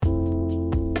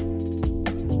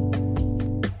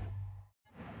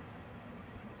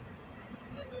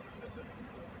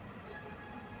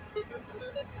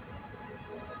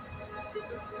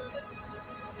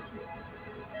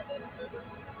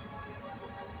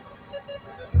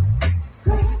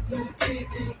Grab your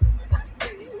ticket,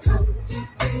 come get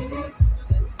ready.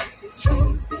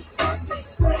 Choose the Up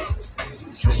Express.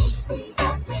 Choose the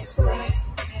Up Express.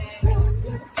 Grab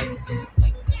your ticket,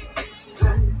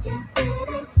 come get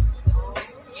ready.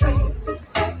 Choose the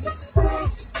Up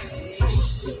Express. Choose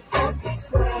the Up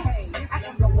Express. I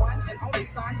am the one and only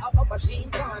son of a machine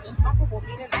gun. Incomparable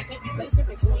meaning I can't be placed in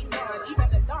between none.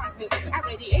 Even in darkness, I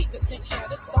radiate distinction.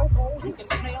 It's so cold, you can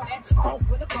smell that funk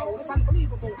with a cold. It's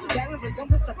unbelievable. Darren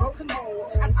resembles the broken hole.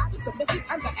 I'm optimistic,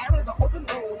 I'm the air of the open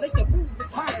road. Make your move,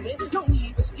 it's moderate. No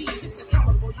need to speed. It's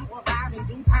inevitable. You arrive in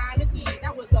due time indeed.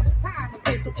 That was the time and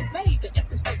place to invade the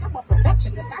empty space. I'm a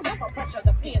perfectionist. I never pressure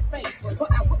the pen space.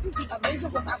 But I wouldn't be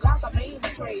amazing without God's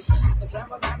amazing grace. I have to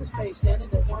travel out of space, standing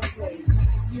in one place.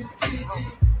 Your ticket,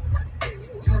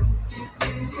 come get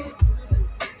ready.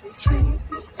 Choose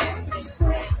the Up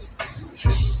Express.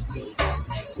 Choose the Up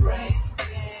Express.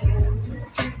 Grab your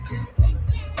ticket,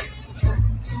 come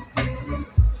get ready.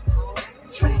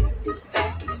 Choose the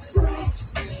Up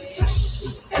Express. Choose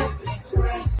the Up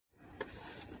Express.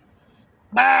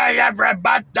 Bye,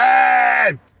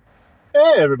 everybody!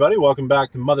 Hey, everybody. Welcome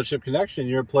back to Mothership Connection,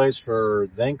 your place for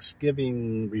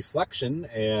Thanksgiving reflection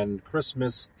and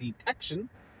Christmas detection.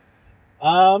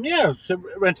 So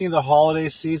renting the holiday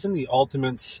season, the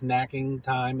ultimate snacking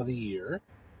time of the year.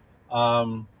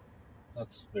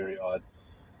 That's very odd.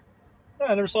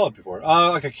 I never saw it before.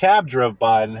 Like a cab drove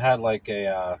by and had like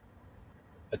a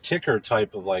ticker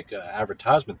type of like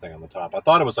advertisement thing on the top. I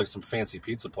thought it was like some fancy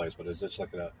pizza place, but it's just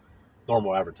like a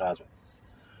normal advertisement.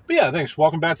 But yeah, thanks.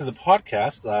 Welcome back to the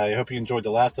podcast. I hope you enjoyed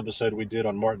the last episode we did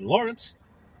on Martin Lawrence.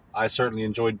 I certainly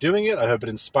enjoyed doing it. I hope it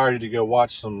inspired you to go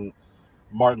watch some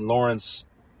Martin Lawrence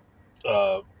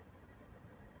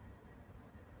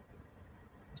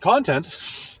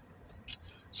content.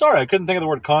 Sorry, I couldn't think of the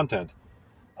word content.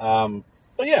 But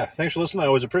yeah, thanks for listening. I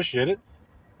always appreciate it.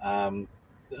 The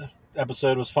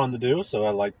episode was fun to do, so I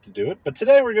like to do it. But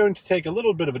today we're going to take a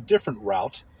little bit of a different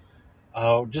route.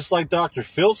 Just like Dr.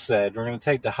 Phil said, we're going to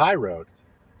take the high road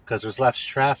because there's less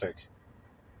traffic.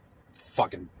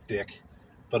 Fucking dick.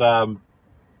 But,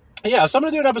 yeah, so I'm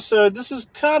going to do an episode. This is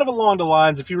kind of along the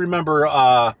lines, if you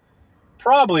remember,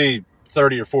 probably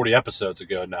 30 or 40 episodes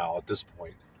ago now at this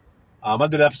point. I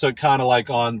did an episode kind of like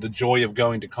on the joy of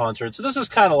going to concerts. So this is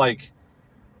kind of like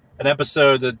an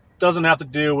episode that doesn't have to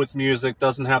do with music,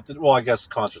 doesn't have to, well, I guess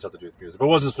concerts have to do with music, but it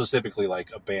wasn't specifically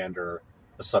like a band or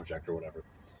a subject or whatever.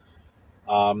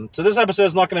 So this episode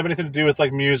is not going to have anything to do with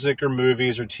like music or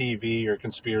movies or TV or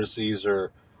conspiracies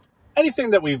or anything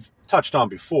that we've touched on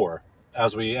before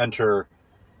as we enter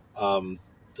the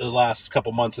last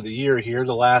couple months of the year here,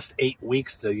 the last 8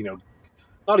 weeks to,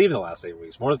 not even the last 8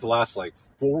 weeks, more than the last like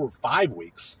 4 or 5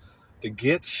 weeks to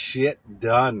get shit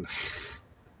done.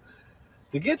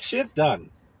 To get shit done.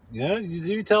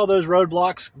 You tell those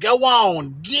roadblocks, go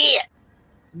on, get,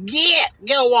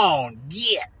 go on,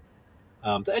 get.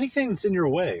 To anything that's in your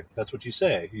way, that's what you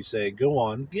say. You say, go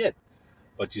on, get.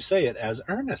 But you say it as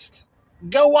earnest.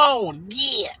 Go on,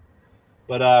 get.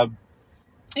 But,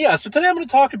 yeah, so today I'm going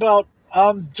to talk about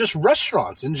just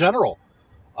restaurants in general.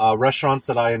 Restaurants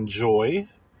that I enjoy,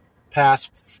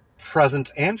 past,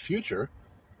 present, and future.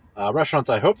 Restaurants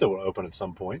I hope that will open at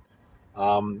some point.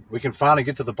 We can finally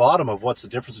get to the bottom of what's the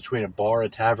difference between a bar, a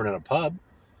tavern, and a pub.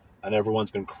 And everyone's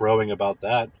been crowing about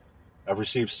that. I've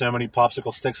received so many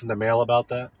popsicle sticks in the mail about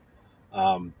that.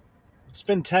 It's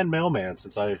been 10 mailman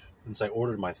since I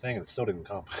ordered my thing and it still didn't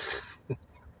come.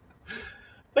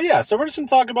 But yeah, so we're just going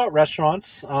to talk about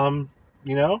restaurants.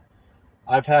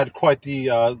 I've had quite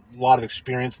the lot of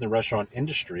experience in the restaurant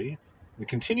industry and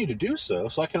continue to do so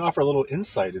I can offer a little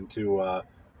insight into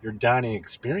your dining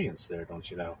experience there,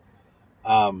 don't you know?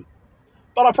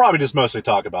 But I'll probably just mostly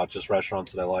talk about just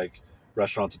restaurants that I like,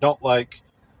 restaurants I don't like,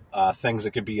 things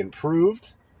that could be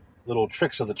improved, little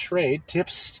tricks of the trade,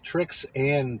 tips, tricks,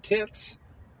 and tits.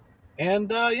 And,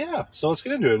 yeah, so let's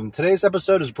get into it. And today's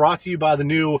episode is brought to you by the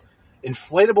new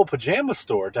inflatable pajama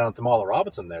store down at the Mall of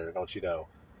Robinson there, don't you know?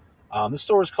 This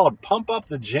store is called Pump Up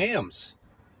the Jams.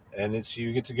 And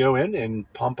you get to go in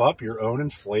and pump up your own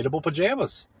inflatable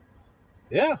pajamas.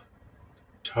 Yeah.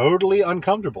 Totally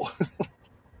uncomfortable.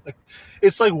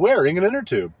 It's like wearing an inner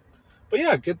tube. But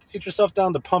yeah, get yourself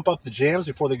down to Pump Up the Jams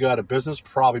before they go out of business,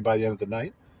 probably by the end of the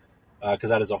night, because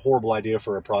that is a horrible idea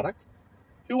for a product.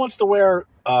 Who wants to wear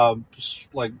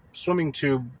like swimming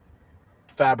tube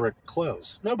fabric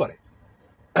clothes? Nobody.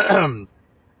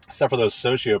 Except for those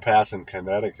sociopaths in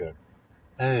Connecticut.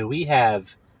 Oh, we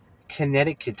have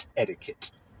Connecticut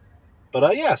etiquette.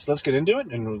 But yes, let's get into it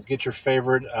and get your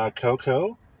favorite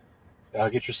cocoa.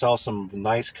 Get yourself some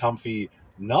nice, comfy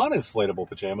non-inflatable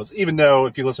pajamas, even though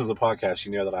if you listen to the podcast,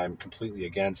 you know that I'm completely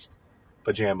against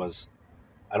pajamas.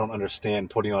 I don't understand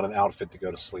putting on an outfit to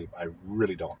go to sleep. I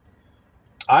really don't.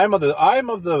 I'm of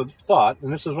the thought,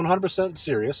 and this is 100%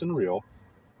 serious and real,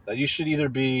 that you should either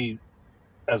be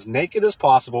as naked as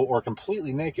possible or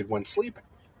completely naked when sleeping.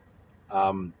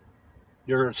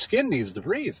 Your skin needs to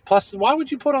breathe. Plus, why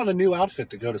would you put on a new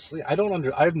outfit to go to sleep?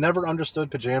 I've never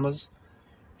understood pajamas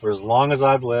for as long as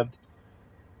I've lived.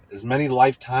 As many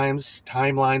lifetimes,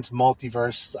 timelines,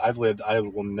 multiverse I've lived, I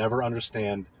will never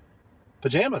understand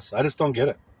pajamas. I just don't get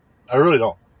it. I really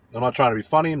don't. I'm not trying to be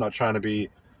funny. I'm not trying to be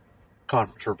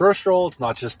controversial. It's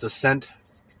not just dissent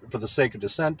for the sake of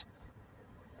dissent.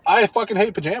 I fucking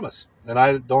hate pajamas, and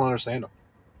I don't understand them.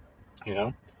 You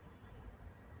know?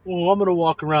 Well, I'm going to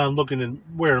walk around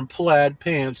wearing plaid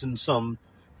pants and some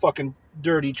fucking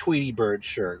dirty Tweety Bird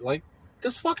shirt. Like,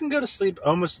 just fucking go to sleep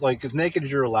almost like as naked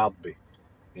as you're allowed to be.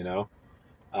 You know?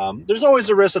 There's always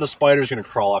a risk that a spider's going to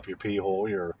crawl up your pee hole,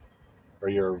 or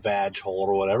your vag hole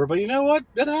or whatever, but you know what?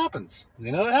 It happens.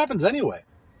 You know, it happens anyway.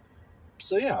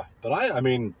 So yeah, but I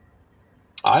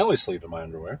only sleep in my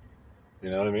underwear. You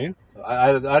know what I mean?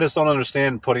 I just don't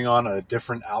understand putting on a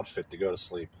different outfit to go to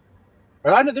sleep.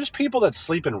 Or I know there's people that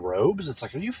sleep in robes. It's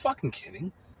like, are you fucking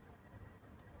kidding?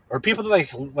 Or people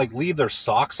that like leave their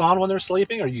socks on when they're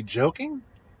sleeping. Are you joking?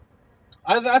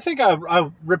 I think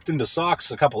I ripped into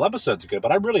socks a couple episodes ago,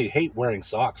 but I really hate wearing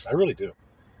socks. I really do.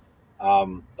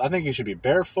 I think you should be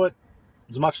barefoot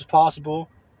as much as possible.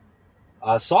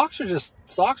 Socks.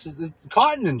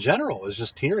 Cotton in general is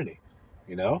just tyranny.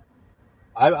 You know,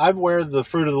 I've wear the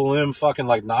fruit of the loom fucking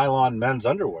like nylon men's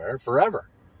underwear forever.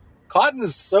 Cotton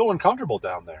is so uncomfortable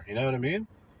down there. You know what I mean?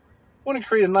 Want to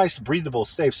create a nice, breathable,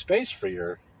 safe space for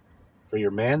your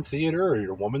man theater or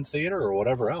your woman theater or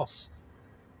whatever else.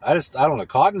 I don't know.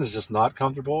 Cotton is just not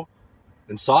comfortable.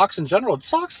 And socks in general,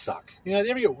 socks suck. You know,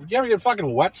 you ever get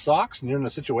fucking wet socks and you're in a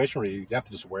situation where you have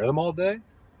to just wear them all day?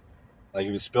 Like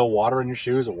if you spill water in your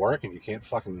shoes at work and you can't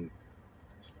fucking...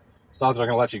 It's not that they're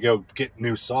going to let you go get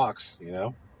new socks, you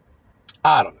know?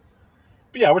 I don't know.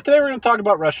 But yeah, today we're going to talk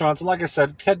about restaurants. And like I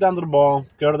said, head down to the mall,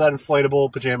 go to that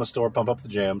inflatable pajama store, pump up the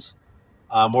jams.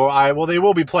 They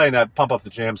will be playing that Pump Up the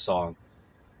Jams song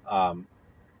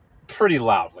pretty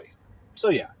loudly. So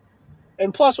yeah.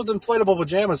 And plus, with inflatable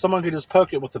pajamas, someone could just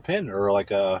poke it with a pin or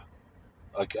like a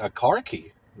car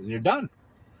key, and you're done.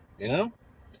 You know?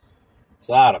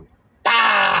 So I don't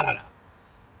know.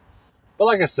 But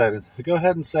like I said, go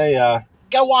ahead and say,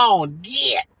 go on,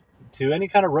 get to any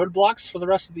kind of roadblocks for the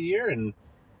rest of the year and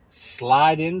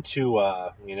slide into,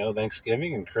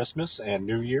 Thanksgiving and Christmas and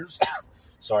New Year's.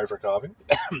 Sorry for coughing.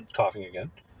 Coughing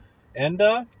again. And,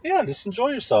 just enjoy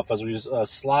yourself as we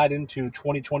slide into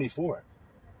 2024.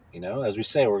 You know, as we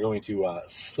say, we're going to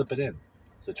slip it in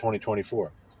to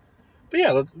 2024. But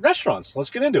yeah, restaurants. Let's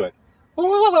get into it.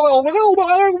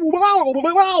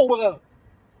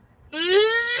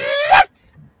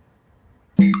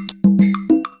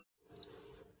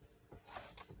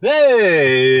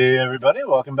 Hey, everybody.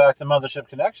 Welcome back to Mothership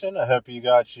Connection. I hope you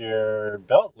got your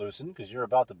belt loosened because you're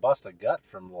about to bust a gut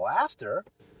from laughter.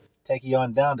 Take you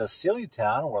on down to Silly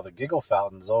Town where the giggle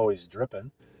fountain's always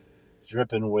dripping.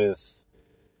 Dripping with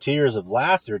tears of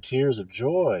laughter, tears of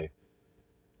joy.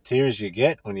 Tears you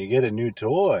get when you get a new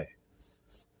toy.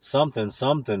 Something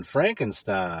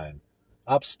Frankenstein.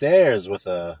 Upstairs with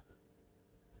a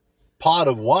pot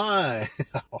of wine.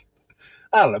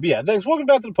 I don't know. But yeah, thanks. Welcome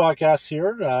back to the podcast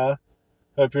here.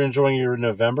 Hope you're enjoying your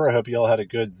November. I hope you all had a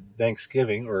good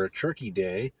Thanksgiving or a turkey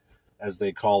day, as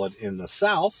they call it in the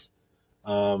South.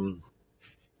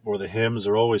 Where the hymns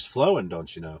are always flowing,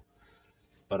 don't you know?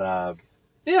 But,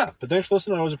 but thanks for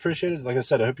listening. I always appreciate it. Like I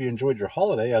said, I hope you enjoyed your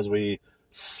holiday as we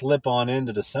slip on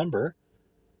into December.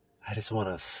 I just want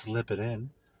to slip it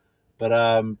in. But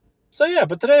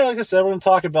today, like I said, we're going to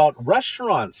talk about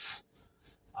restaurants.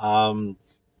 I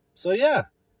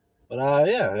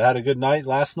had a good night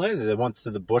last night. I went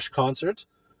to the Bush concert.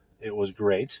 It was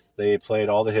great. They played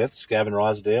all the hits. Gavin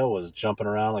Rossdale was jumping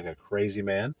around like a crazy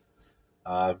man.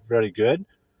 Very good.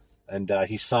 And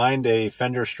he signed a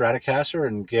Fender Stratocaster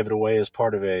and gave it away as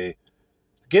part of a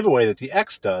giveaway that the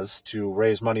X does to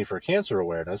raise money for cancer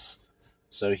awareness.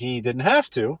 So he didn't have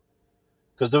to,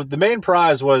 because the main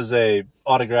prize was a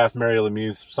autographed Mario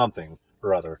Lemieux something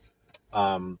or other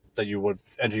that you would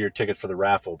enter your ticket for the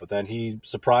raffle. But then he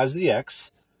surprised the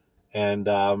X and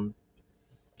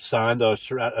signed a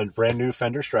brand new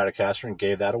Fender Stratocaster and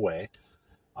gave that away.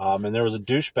 And there was a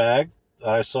douchebag that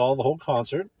I saw the whole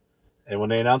concert. And when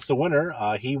they announced the winner,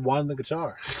 he won the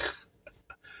guitar.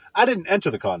 I didn't enter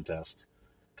the contest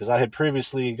because I had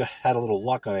previously had a little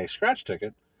luck on a scratch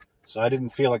ticket. so I didn't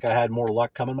feel like I had more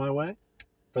luck coming my way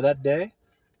for that day.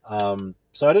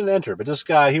 So I didn't enter, but this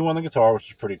guy, he won the guitar, which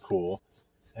is pretty cool.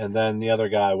 And then the other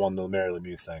guy won the Mary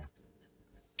Lemieux thing.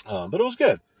 But it was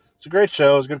good. It's a great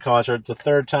show. It was a good concert. It's the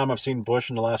third time I've seen Bush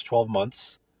in the last 12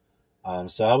 months.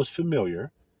 So I was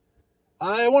familiar.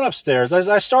 I went upstairs.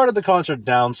 I started the concert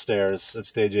downstairs at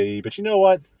Stage AE, but you know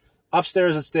what?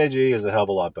 Upstairs at Stage AE is a hell of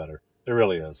a lot better. It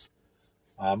really is.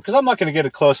 Because I'm not going to get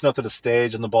it close enough to the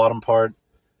stage in the bottom part.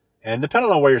 And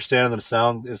depending on where you're standing, the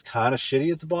sound is kind of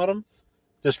shitty at the bottom.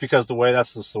 Just because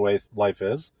that's just the way life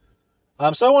is.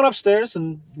 So I went upstairs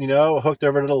and, hooked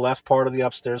over to the left part of the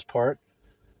upstairs part.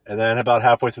 And then about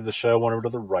halfway through the show, went over to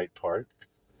the right part.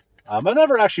 I've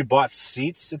never actually bought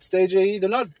seats at Stage AE.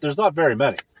 There's not very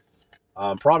many.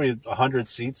 Probably 100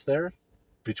 seats there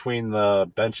between the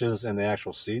benches and the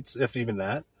actual seats, if even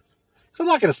that. Because I'm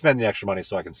not going to spend the extra money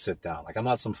so I can sit down. Like, I'm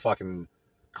not some fucking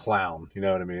clown, you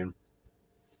know what I mean?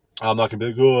 I'm not going to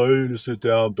be like, oh, I need to sit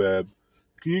down, babe.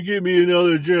 Can you get me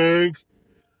another drink?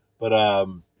 But,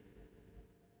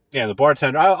 yeah, the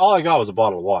bartender, all I got was a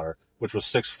bottle of water, which was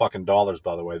 $6 fucking,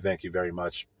 by the way. Thank you very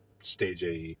much, Stage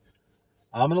AE.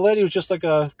 And the lady was just like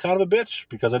a kind of a bitch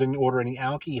because I didn't order any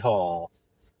alcohol.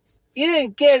 You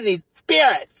didn't get any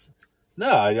spirits.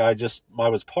 No, I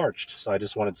was parched, so I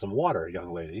just wanted some water,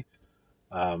 young lady.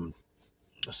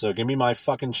 So give me my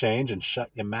fucking change and shut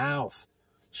your mouth.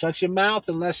 Shut your mouth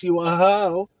unless you a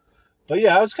hoe. But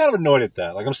yeah, I was kind of annoyed at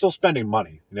that. Like, I'm still spending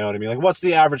money. You know what I mean? Like, what's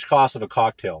the average cost of a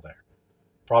cocktail there?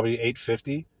 Probably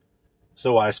 $8.50.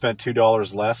 So I spent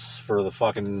 $2 less for the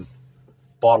fucking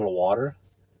bottle of water.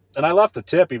 And I left the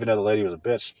tip, even though the lady was a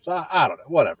bitch. So I don't know.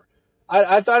 Whatever.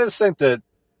 I just think that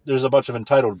there's a bunch of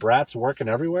entitled brats working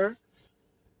everywhere.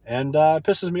 And it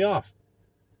pisses me off.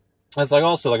 It's like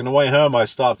also, like, on the way home, I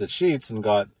stopped at Sheetz and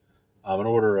got an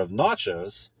order of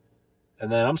nachos.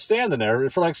 And then I'm standing there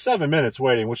for like 7 minutes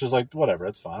waiting, which is like, whatever,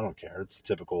 it's fine. I don't care. It's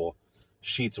typical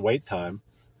Sheetz wait time.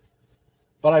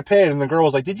 But I paid, and the girl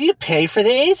was like, did you pay for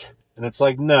these? And it's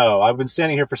like, no, I've been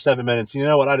standing here for 7 minutes. You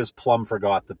know what? I just plumb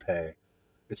forgot to pay.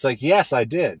 It's like, yes, I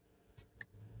did.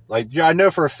 Like, yeah, I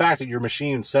know for a fact that your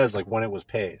machine says, like, when it was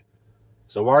paid.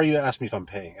 So why are you asking me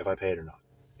if I paid or not?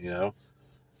 You know?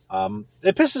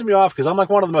 It pisses me off because I'm like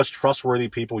one of the most trustworthy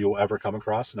people you'll ever come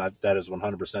across, and that is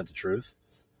 100% the truth.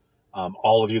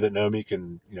 All of you that know me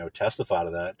can, testify to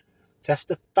that.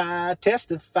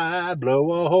 Testify,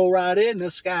 blow a hole right in the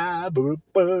sky.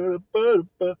 But,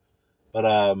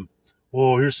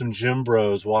 here's some gym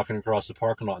bros walking across the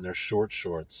parking lot in their short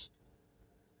shorts.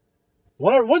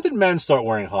 When did men start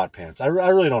wearing hot pants? I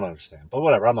really don't understand. But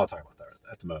whatever, I'm not talking about that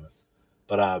at the moment.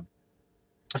 But,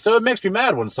 so it makes me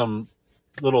mad when some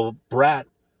little brat,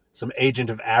 some agent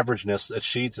of averageness at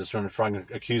Sheetz is trying to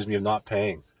accuse me of not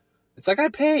paying. It's like, I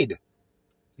paid.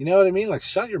 You know what I mean? Like,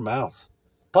 shut your mouth.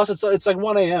 Plus, it's like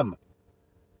 1 a.m.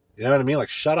 You know what I mean? Like,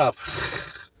 shut up.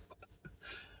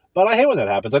 But I hate when that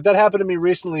happens. Like, that happened to me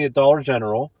recently at Dollar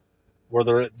General,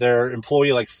 where their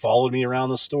employee, like, followed me around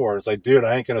the store. It's like, dude,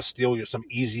 I ain't going to steal some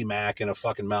Easy Mac and a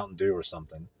fucking Mountain Dew or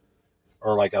something.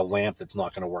 Or, like, a lamp that's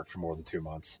not going to work for more than 2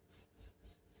 months.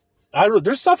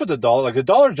 There's stuff at the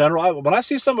Dollar General. When I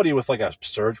see somebody with, like, a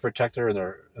surge protector in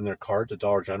their cart at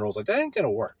Dollar General, it's like, that ain't going to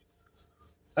work.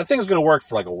 That thing's going to work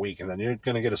for like a week, and then you're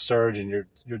going to get a surge, and your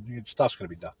stuff's going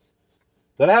to be done.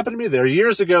 That happened to me there.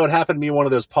 Years ago, it happened to me in one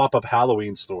of those pop-up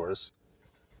Halloween stores.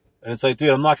 And it's like, dude,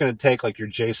 I'm not going to take, like, your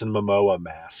Jason Momoa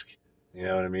mask. You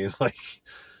know what I mean? Like,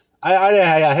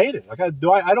 I hate it. Like, I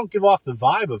don't give off the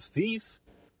vibe of thief.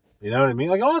 You know what I mean?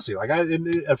 Like, honestly, like,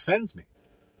 it offends me.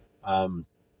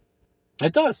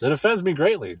 It does. It offends me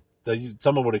greatly that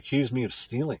someone would accuse me of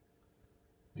stealing.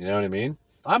 You know what I mean?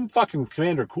 I'm fucking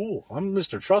Commander Cool. I'm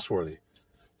Mr. Trustworthy.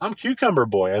 I'm Cucumber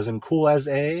Boy, as in cool as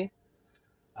A.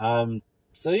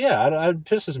 So yeah, it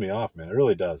pisses me off, man. It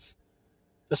really does.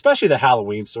 Especially the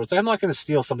Halloween store. It's like, I'm not going to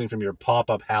steal something from your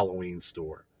pop-up Halloween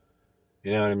store.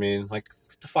 You know what I mean? Like,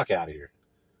 get the fuck out of here.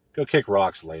 Go kick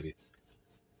rocks, lady.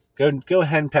 Go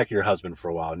henpeck your husband for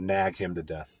a while and nag him to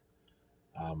death.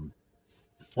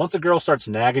 Once a girl starts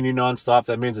nagging you nonstop,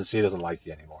 that means that she doesn't like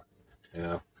you anymore. You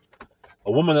know?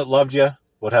 A woman that loved you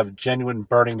would have genuine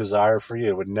burning desire for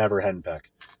you, would never henpeck.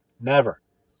 Never.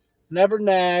 Never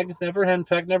nag, never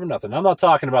henpeck, never nothing. I'm not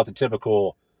talking about the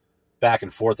typical back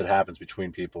and forth that happens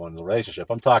between people in a relationship.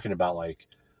 I'm talking about, like,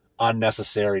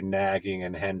 unnecessary nagging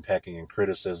and henpecking and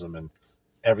criticism, and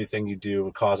everything you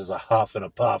do causes a huff and a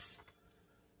puff.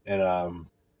 And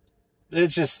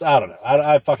it's just, I don't know.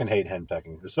 I fucking hate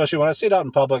henpecking, especially when I see it out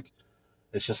in public.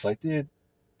 It's just like, dude,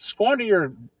 squander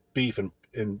your beef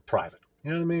in private. You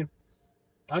know what I mean?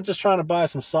 I'm just trying to buy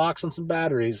some socks and some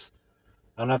batteries.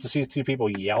 I don't have to see two people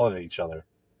yelling at each other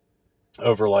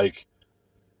over, like,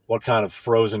 what kind of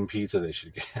frozen pizza they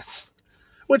should get.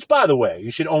 Which, by the way,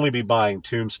 you should only be buying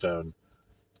Tombstone.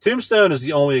 Tombstone is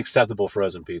the only acceptable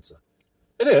frozen pizza.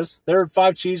 It is. Their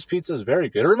 5 cheese pizza is very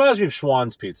good. It reminds me of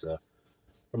Schwann's pizza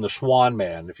from the Schwann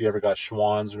Man. If you ever got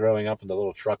Schwann's growing up, and the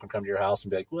little truck would come to your house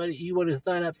and be like, "What do you want to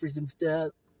sign up for some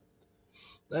stuff?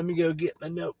 Let me go get my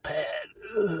notepad."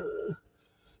 Ugh.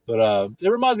 But it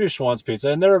reminds me of Schwann's pizza,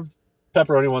 and their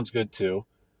pepperoni one's good too.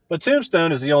 But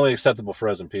Tombstone is the only acceptable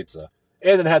frozen pizza,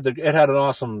 and it had an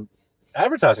awesome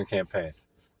advertising campaign.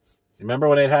 Remember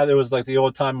when it was like the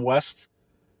old time West,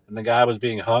 and the guy was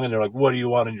being hung, and they're like, "What do you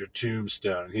want in your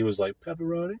tombstone?" And he was like,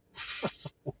 "Pepperoni."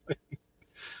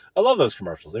 I love those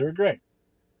commercials. They were great.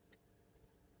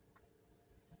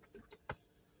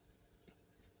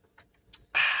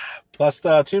 Plus,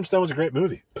 Tombstone was a great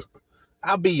movie.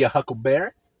 I'll be your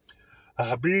Huckleberry.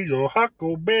 I'll be your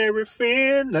Huckleberry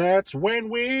Finn. That's when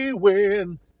we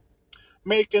win.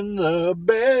 Making the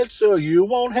bed so you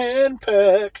won't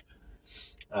henpeck.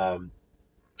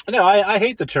 No, I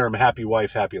hate the term happy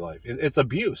wife, happy life. It's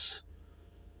abuse.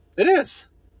 It is.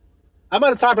 I'm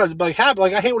going to talk about like happy.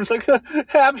 Like I hate when it's like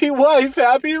happy wife,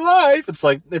 happy life. It's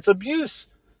like it's abuse.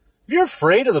 If you're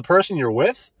afraid of the person you're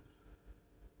with,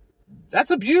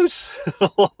 that's abuse.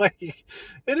 Like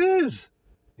it is.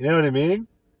 You know what I mean?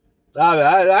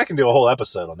 I can do a whole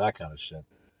episode on that kind of shit.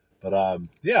 But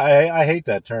yeah, I hate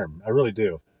that term. I really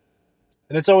do.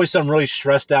 And it's always some really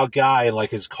stressed out guy in like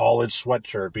his college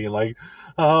sweatshirt being like,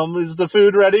 is the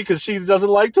food ready? Because she doesn't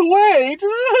like to wait.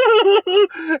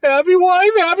 Happy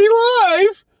wife, happy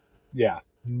life. Yeah,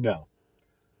 no.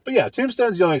 But yeah,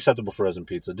 Tombstone's the only acceptable frozen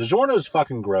pizza. DiGiorno's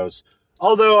fucking gross.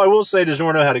 Although I will say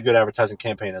DiGiorno had a good advertising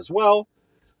campaign as well.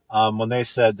 When they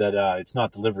said that it's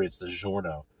not delivery, it's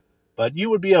DiGiorno. But you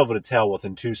would be able to tell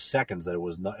within 2 seconds that it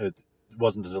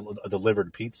wasn't a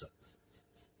delivered pizza.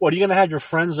 What, are you going to have your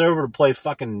friends over to play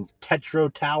fucking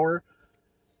Tetro Tower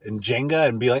and Jenga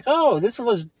and be like, "Oh, this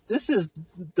is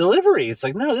delivery"? It's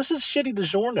like, no, this is shitty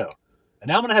DiGiorno. And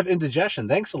now I'm going to have indigestion.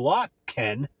 Thanks a lot,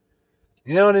 Ken.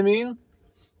 You know what I mean?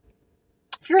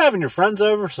 If you're having your friends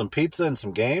over for some pizza and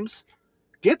some games,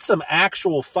 get some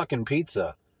actual fucking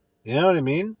pizza. You know what I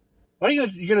mean? Why are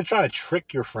you going to try to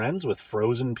trick your friends with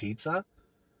frozen pizza?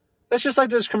 That's just like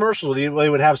those commercials where they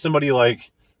would have somebody like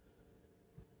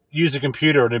use a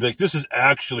computer and they'd be like, "This is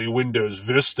actually Windows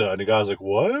Vista." And the guy's like,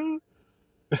 "What?"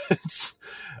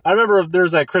 I remember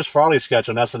there's that Chris Farley sketch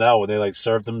on SNL when they like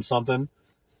served him something,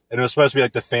 and it was supposed to be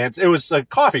like it was a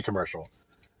coffee commercial,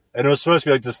 and it was supposed to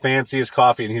be like the fanciest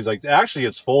coffee, and he's like, "Actually,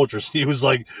 it's Folgers." He was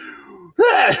like,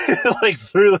 like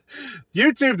through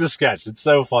YouTube the sketch. It's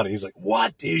so funny. He's like,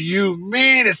 "What do you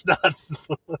mean it's not?"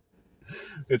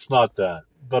 It's not that,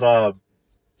 but I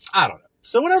don't know.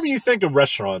 So whenever you think of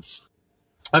restaurants,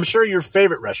 I'm sure your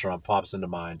favorite restaurant pops into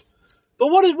mind. But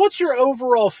what's your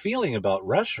overall feeling about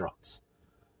restaurants?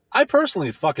 I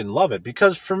personally fucking love it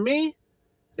because for me,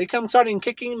 they come starting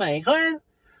kicking my heart.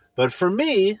 But for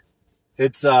me,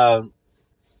 it's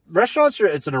restaurants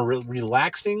it's a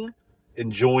relaxing,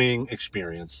 enjoying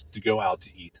experience to go out to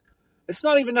eat. It's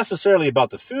not even necessarily about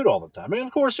the food all the time. I mean,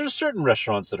 of course, there's certain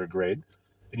restaurants that are great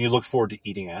and you look forward to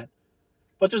eating at.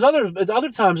 But there's other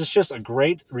times it's just a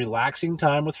great, relaxing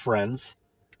time with friends.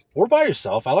 Or by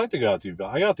yourself. I like to go out to eat.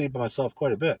 I go out to eat by myself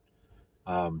quite a bit.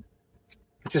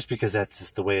 Just because that's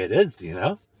just the way it is, you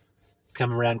know?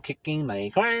 Come around kicking my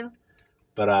corn.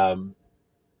 But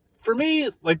for me,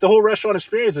 like the whole restaurant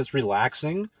experience, it's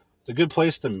relaxing. It's a good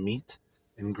place to meet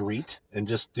and greet and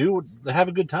just have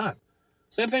a good time.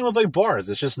 Same thing with like bars.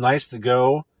 It's just nice to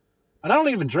go. And I don't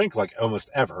even drink like almost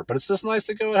ever, but it's just nice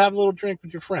to go and have a little drink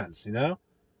with your friends, you know?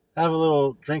 Have a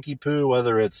little drinky poo,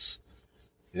 whether it's,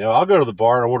 you know, I'll go to the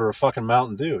bar and order a fucking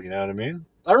Mountain Dew. You know what I mean?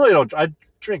 I really don't. I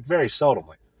drink very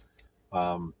seldomly.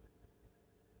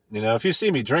 You know, if you see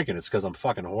me drinking, it's because I'm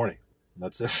fucking horny.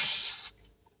 That's it. If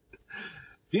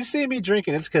you see me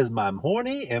drinking, it's because I'm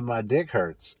horny and my dick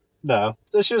hurts. No,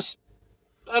 it's just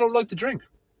I don't like to drink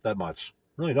that much.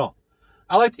 Really don't.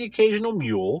 I like the occasional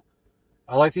mule.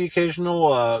 I like the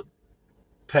occasional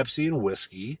Pepsi and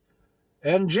whiskey.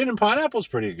 And gin and pineapple's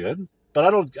pretty good. But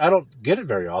I don't get it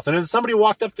very often. And somebody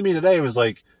walked up to me today and was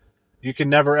like, "You can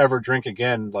never ever drink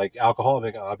again, like alcohol."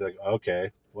 I'd be like,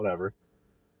 "Okay, whatever."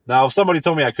 Now, if somebody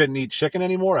told me I couldn't eat chicken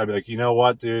anymore, I'd be like, "You know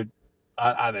what, dude?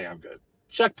 I think I'm good.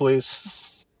 Check,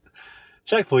 please.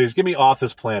 Check, please. Get me off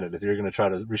this planet if you're going to try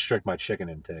to restrict my chicken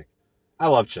intake. I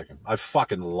love chicken. I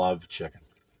fucking love chicken.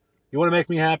 You want to make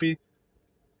me happy?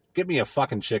 Get me a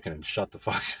fucking chicken and shut the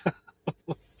fuck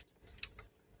up."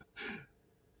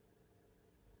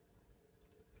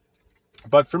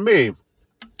 But for me,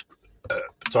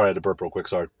 Sorry, I had to burp real quick.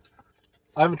 Sorry.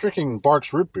 I'm drinking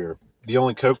Barks Root Beer, the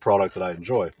only Coke product that I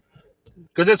enjoy.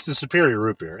 Because it's the superior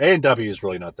root beer. A&W is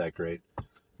really not that great.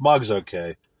 Mug's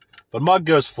okay. But Mug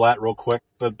goes flat real quick.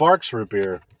 But Barks Root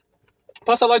Beer.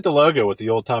 Plus, I like the logo with the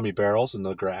old Tommy barrels and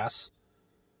the grass.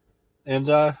 And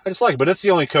I just like it. But it's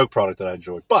the only Coke product that I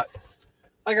enjoy. But,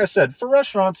 like I said, for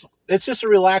restaurants, it's just a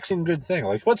relaxing, good thing.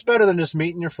 Like, what's better than just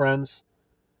meeting your friends,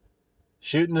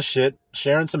 shooting the shit,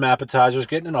 sharing some appetizers,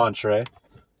 getting an entree?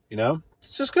 You know?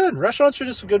 It's just good. Restaurants are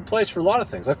just a good place for a lot of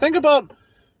things. I think about,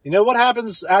 you know, what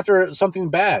happens after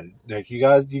something bad? Like, you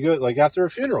go, like, after a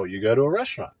funeral, you go to a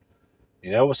restaurant.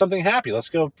 You know, with something happy, let's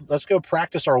go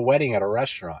practice our wedding at a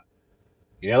restaurant.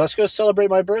 You know, let's go celebrate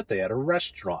my birthday at a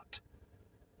restaurant.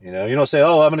 You know, you don't say,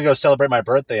 oh, I'm going to go celebrate my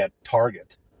birthday at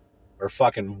Target or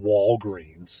fucking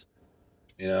Walgreens,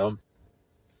 you know,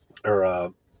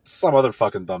 or some other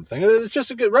fucking dumb thing. It's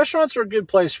just restaurants are a good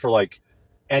place for, like,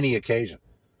 any occasion.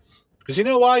 Because you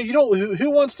know why? Who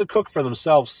wants to cook for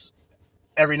themselves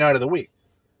every night of the week?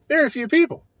 Very few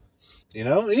people. You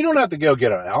know, you don't have to go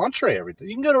get an entree every day.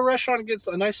 You can go to a restaurant and get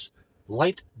a nice,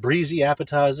 light, breezy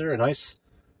appetizer, a nice,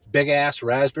 big-ass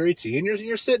raspberry tea, and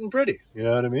you're sitting pretty. You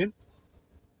know what I mean?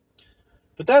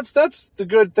 But that's the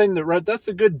good thing, that's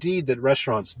the good deed that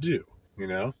restaurants do, you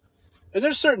know? And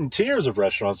there's certain tiers of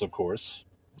restaurants, of course.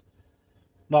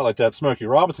 Not like that Smokey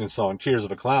Robinson song, Tears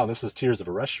of a Clown. This is Tears of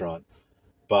a Restaurant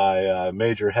by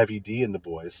Major Heavy D and the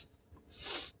Boys.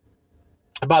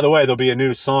 And by the way, there'll be a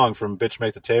new song from Bitch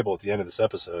Make the Table at the end of this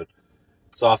episode.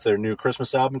 It's off their new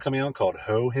Christmas album coming out called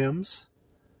Ho Hymns.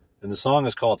 And the song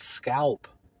is called Scalp.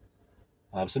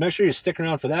 So make sure you stick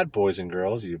around for that, boys and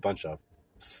girls, you bunch of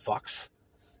fucks.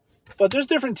 But there's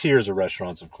different tiers of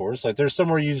restaurants, of course. Like, there's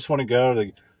somewhere you just want to go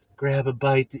to grab a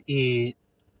bite to eat.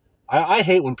 I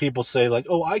hate when people say, like,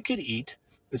 oh, I could eat.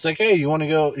 It's like, hey, you want to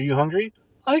go? Are you hungry?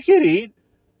 I could eat.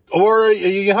 Or are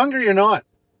you hungry or not?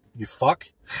 You fuck.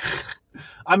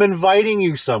 I'm inviting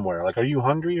you somewhere. Like, are you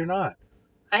hungry or not?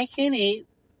 I can eat.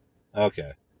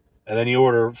 Okay. And then you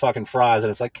order fucking fries,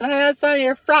 and it's like, can I have some of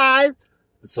your fries?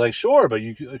 It's like, sure, but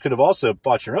you could have also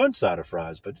bought your own side of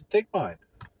fries, but take mine.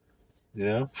 You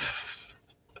know?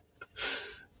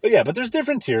 But yeah, but there's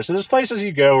different tiers. So there's places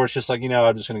you go where it's just like, you know,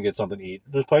 I'm just going to get something to eat.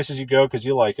 There's places you go because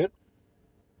you like it.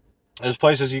 There's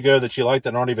places you go that you like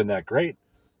that aren't even that great.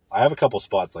 I have a couple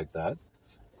spots like that.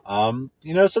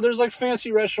 You know, so there's like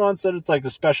fancy restaurants that it's like a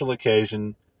special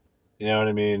occasion, you know what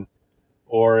I mean?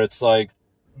 Or it's like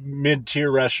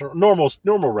mid-tier restaurant,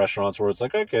 normal restaurants where it's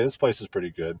like, okay, this place is pretty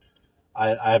good.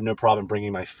 I have no problem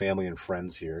bringing my family and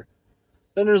friends here.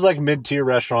 Then there's like mid-tier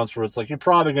restaurants where it's like, you're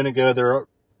probably going to go there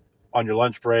on your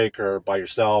lunch break or by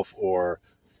yourself or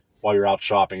while you're out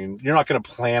shopping. You're not going to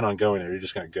plan on going there. You're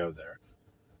just going to go there.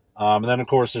 And then of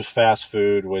course there's fast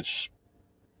food, which,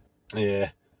 yeah.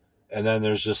 And then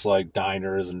there's just like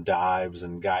diners and dives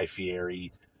and Guy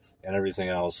Fieri and everything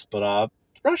else. But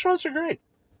restaurants are great.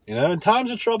 You know, in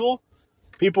times of trouble,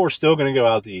 people are still going to go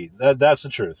out to eat. That's the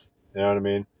truth. You know what I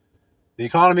mean? The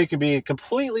economy can be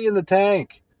completely in the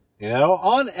tank. You know,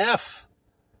 on F.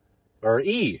 Or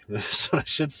E, that's what I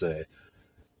should say.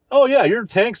 Oh yeah, your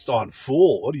tank's on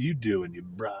full. What are you doing, you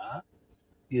bruh?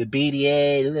 You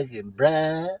BDA looking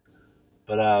bruh.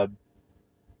 But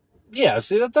yeah,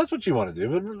 see that's what you want to do.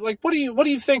 But like, what do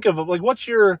you think of, like, what's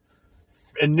your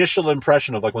initial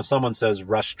impression of, like, when someone says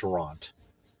restaurant?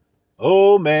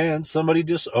 Oh man, somebody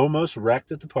just almost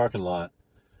wrecked at the parking lot.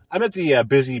 I'm at the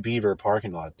Busy Beaver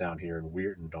parking lot down here in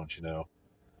Weirton, don't you know?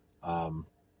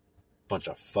 Bunch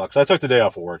of fucks. I took the day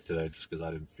off of work today just because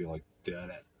I didn't feel like doing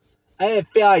it. I didn't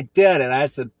feel like doing it. I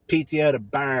had some PTO to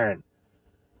burn.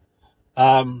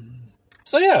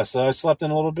 So yeah, so I slept in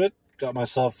a little bit, got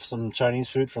myself some Chinese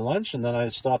food for lunch, and then I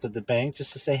stopped at the bank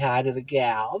just to say hi to the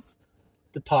gals,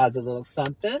 deposit a little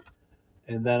something,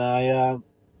 and then I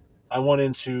went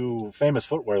into Famous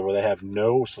Footwear where they have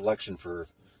no selection for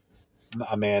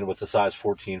a man with a size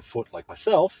 14 foot like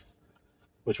myself,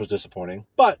 which was disappointing.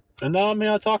 And now I'm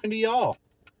here talking to y'all.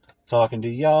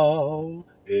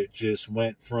 It just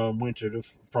went from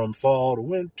fall to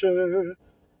winter.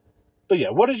 But yeah,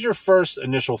 what is your first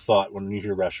initial thought when you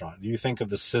hear restaurant? Do you think of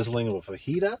the sizzling of a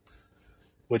fajita?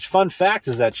 Which, fun fact,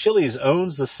 is that Chili's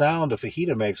owns the sound a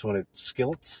fajita makes when it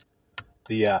skillets.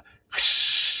 The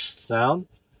sound.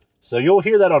 So you'll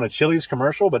hear that on a Chili's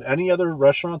commercial, but any other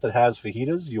restaurant that has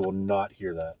fajitas, you will not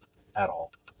hear that at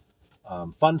all.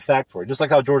 Fun fact for you. Just like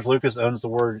how George Lucas owns the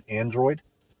word android.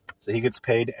 So he gets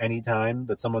paid anytime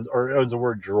that someone, or owns the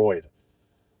word droid.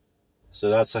 So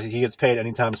that's, he gets paid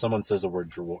anytime someone says the word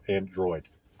droid.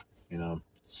 You know,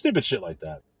 stupid shit like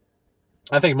that.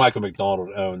 I think Michael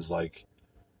McDonald owns, like,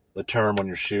 the term when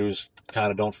your shoes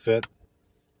kind of don't fit.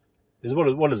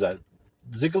 What is that?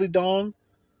 Ziggly dong?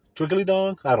 Twiggly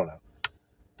dong? I don't know.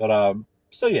 But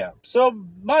so yeah. So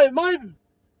my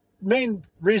main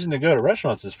reason to go to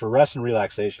restaurants is for rest and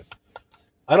relaxation.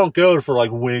 I don't go for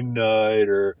like wing night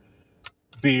or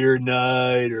beer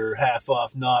night or half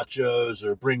off nachos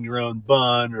or bring your own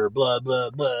bun or blah blah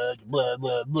blah blah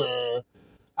blah blah.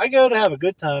 I go to have a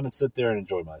good time and sit there and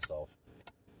enjoy myself.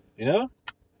 You know?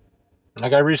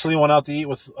 Like I recently went out to eat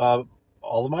with all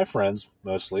of my friends,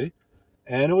 mostly,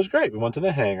 and it was great. We went to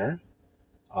the Hangar,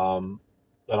 a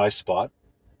nice spot,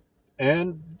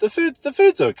 and the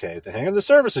food's okay at the Hangar. The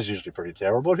service is usually pretty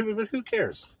terrible, but who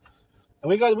cares?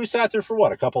 And we sat there for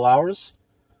what, a couple hours,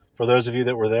 for those of you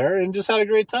that were there, and just had a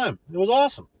great time. It was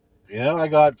awesome. You know, I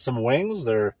got some wings.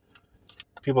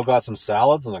 People got some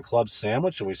salads and a club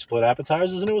sandwich, and we split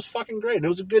appetizers, and it was fucking great. And it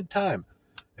was a good time.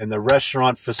 And the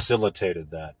restaurant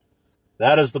facilitated that.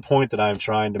 That is the point that I'm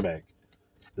trying to make.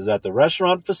 Is that the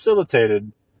restaurant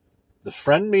facilitated the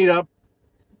friend meetup,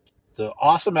 the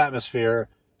awesome atmosphere,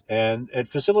 and it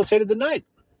facilitated the night,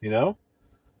 you know?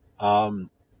 And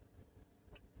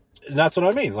that's what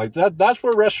I mean. Like that's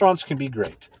where restaurants can be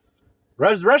great.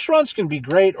 Restaurants can be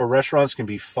great or restaurants can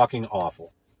be fucking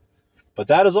awful. But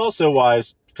that is also why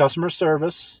customer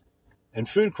service and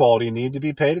food quality need to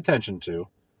be paid attention to.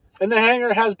 And the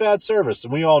Hangar has bad service,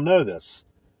 and we all know this.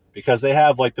 Because they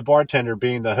have like the bartender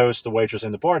being the host, the waitress,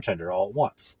 and the bartender all at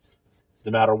once.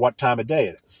 No matter what time of day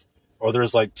it is. Or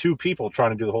there's like two people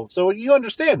trying to do the whole... So you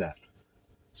understand that.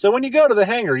 So when you go to the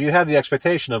Hangar, you have the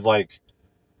expectation of like,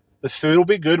 the food will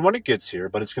be good when it gets here,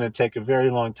 but it's going to take a very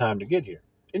long time to get here.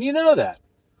 And you know that.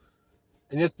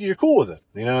 And yet you're cool with it.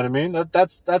 You know what I mean?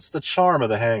 That's the charm of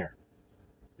the Hangar.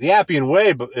 The Appian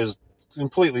Way is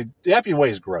completely... The Appian Way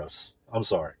is gross. I'm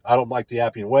sorry. I don't like the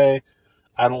Appian Way.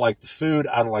 I don't like the food.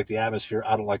 I don't like the atmosphere.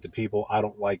 I don't like the people. I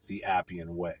don't like the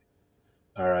Appian Way.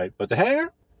 All right. But the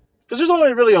Hangar? Because there's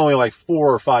only like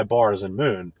 4 or 5 bars in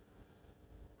Moon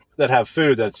that have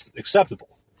food that's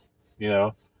acceptable. You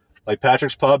know? Like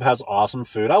Patrick's Pub has awesome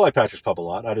food. I like Patrick's Pub a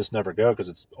lot. I just never go because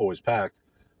it's always packed.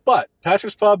 But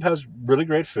Patrick's Pub has really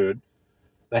great food.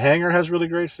 The Hangar has really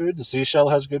great food. The Seashell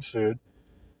has good food.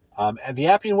 And the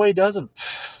Appian Way doesn't.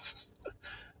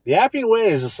 The Appian Way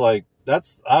is just like,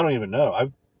 I don't even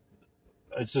know.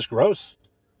 It's just gross.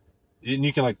 And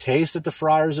you can like taste that the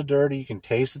fryers are dirty. You can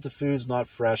taste that the food's not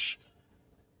fresh.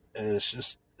 And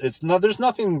there's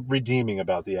nothing redeeming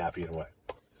about the Appian Way.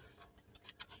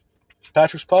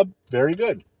 Patrick's Pub, very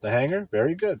good. The Hangar,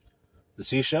 very good. The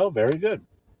Seashell, very good.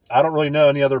 I don't really know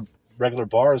any other regular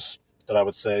bars that I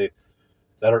would say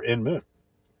that are in Moon.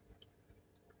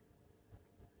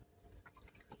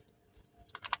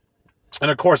 And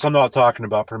of course, I'm not talking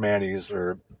about Permanis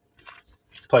or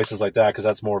places like that because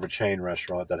that's more of a chain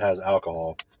restaurant that has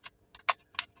alcohol.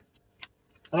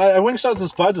 And Wingstop and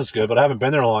Spuds is good, but I haven't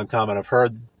been there in a long time, and I've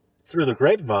heard through the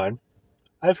grapevine,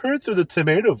 I've heard through the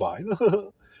tomato vine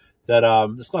that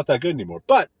it's not that good anymore.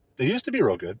 But it used to be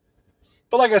real good.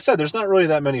 But like I said, there's not really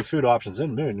that many food options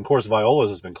in Moon. Of course, Viola's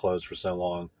has been closed for so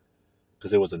long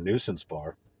because it was a nuisance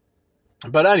bar.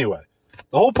 But anyway,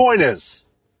 the whole point is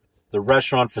the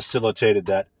restaurant facilitated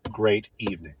that great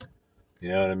evening. You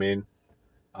know what I mean?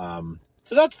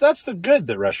 So that's the good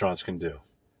that restaurants can do.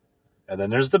 And then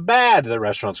there's the bad that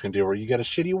restaurants can do, where you get a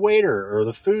shitty waiter, or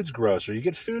the food's gross, or you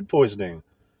get food poisoning,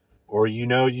 or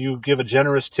you give a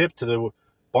generous tip to the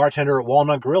bartender at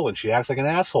Walnut Grill and she acts like an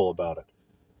asshole about it.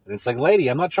 And it's like, lady,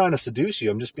 I'm not trying to seduce you.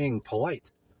 I'm just being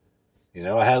polite. You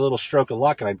know, I had a little stroke of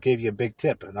luck and I gave you a big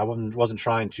tip, and I wasn't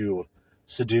trying to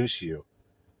seduce you.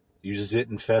 You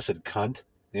zit-infested cunt.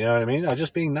 You know what I mean? I was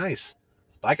just being nice.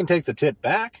 I can take the tip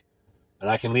back, and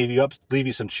I can leave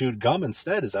you some chewed gum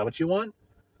instead. Is that what you want?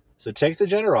 So take the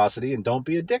generosity and don't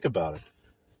be a dick about it.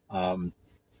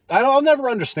 I'll never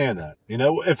understand that. You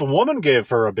know, if a woman gave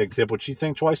her a big tip, would she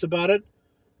think twice about it?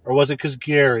 Or was it because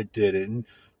Garrett did it, and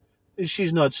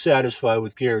she's not satisfied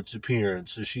with Garrett's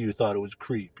appearance, so she thought it was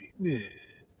creepy? Yeah.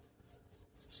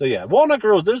 So yeah, Walnut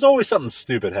Grill, there's always something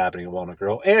stupid happening at Walnut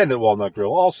Grill. And at Walnut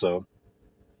Grill also,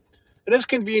 it is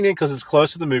convenient because it's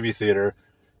close to the movie theater,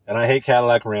 and I hate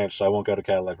Cadillac Ranch, so I won't go to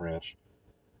Cadillac Ranch.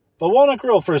 But Walnut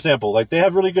Grill, for example, like they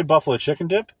have really good buffalo chicken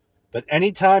dip, but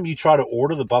anytime you try to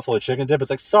order the buffalo chicken dip,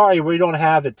 it's like, sorry, we don't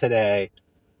have it today.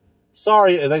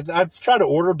 Sorry, like, I've tried to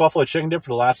order buffalo chicken dip for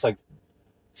the last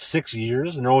 6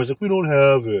 years, and they're always like, we don't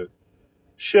have it.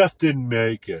 Chef didn't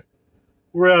make it.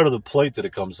 We're out of the plate that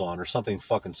it comes on, or something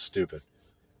fucking stupid,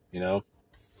 you know?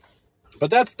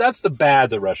 But that's the bad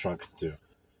the restaurant can do.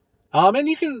 And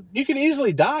you can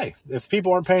easily die if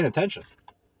people aren't paying attention.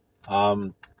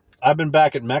 I've been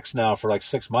back at Mex now for like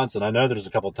 6 months, and I know there's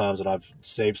a couple of times that I've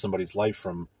saved somebody's life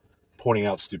from pointing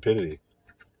out stupidity.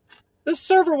 This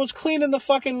server was cleaning the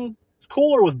fucking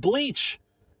cooler with bleach.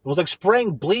 It was like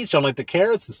spraying bleach on like the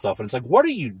carrots and stuff, and it's like, what are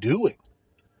you doing?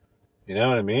 You know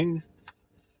what I mean?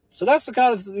 So that's the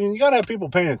kind of you gotta have people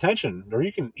paying attention, or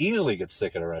you can easily get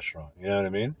sick at a restaurant. You know what I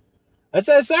mean?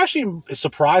 It's actually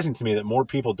surprising to me that more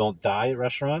people don't die at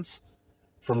restaurants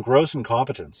from gross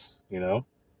incompetence. You know,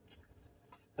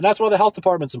 and that's why the health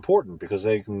department's important, because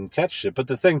they can catch shit. But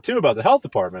the thing too about the health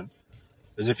department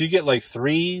is if you get like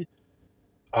 3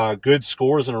 good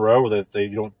scores in a row where they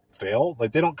don't fail,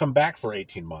 like they don't come back for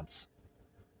 18 months.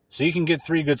 So you can get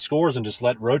 3 good scores and just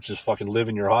let roaches fucking live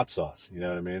in your hot sauce. You know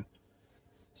what I mean?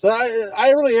 So I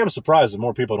really am surprised that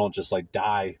more people don't just like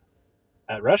die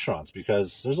at restaurants,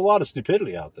 because there's a lot of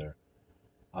stupidity out there.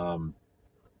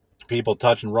 People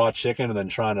touching raw chicken and then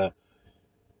trying to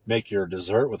make your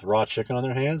dessert with raw chicken on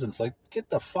their hands, and it's like, get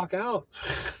the fuck out.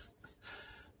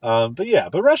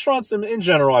 But restaurants in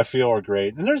general, I feel, are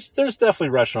great, and there's definitely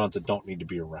restaurants that don't need to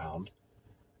be around.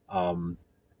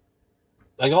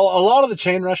 Like a lot of the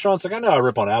chain restaurants, like I know I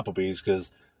rip on Applebee's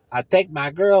because I take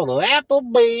my girl to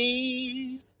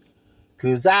Applebee's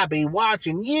because I be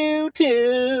watching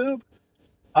YouTube.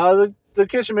 The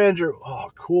kitchen manager,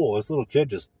 oh cool, this little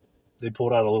kid they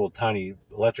pulled out a little tiny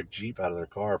electric Jeep out of their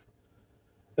car.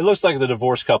 It looks like the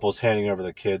divorced couple's handing over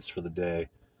the kids for the day,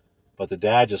 but the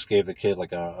dad just gave the kid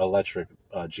like an electric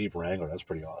Jeep Wrangler. That's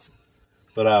pretty awesome.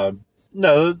 But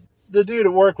no, the dude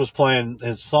at work was playing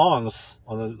his songs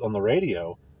on the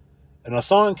radio, and a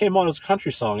song came on, it was a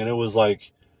country song, and it was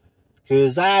like,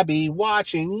 "'Cause I be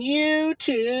watching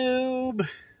YouTube."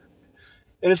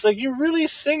 And it's like, you're really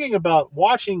singing about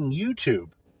watching YouTube.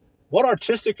 What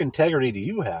artistic integrity do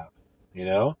you have? You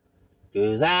know?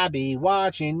 "'Cause I be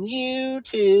watching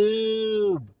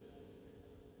YouTube.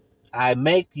 I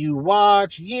make you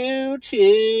watch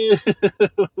YouTube."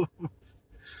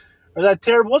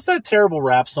 Or what's that terrible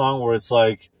rap song where it's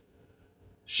like,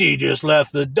 "She just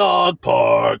left the dog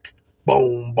park.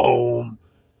 Boom, boom.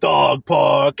 Dog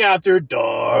park after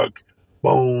dark.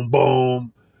 Boom,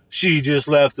 boom. She just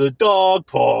left the dog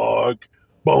park.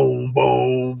 Boom,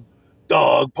 boom.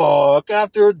 Dog park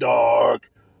after dark.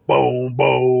 Boom,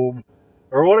 boom."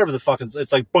 Or whatever the fucking,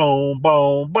 it's like boom,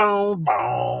 boom, boom,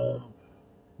 boom,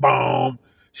 boom.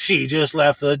 "She just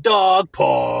left the dog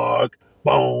park.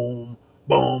 Boom,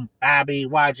 boom. I be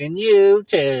watching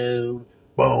YouTube.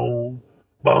 Boom,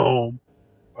 boom."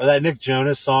 Or that Nick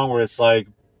Jonas song where it's like,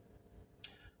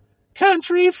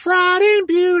 "Country fried and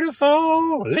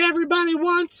beautiful. Everybody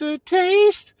wants a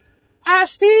taste. I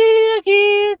still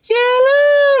get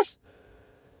jealous."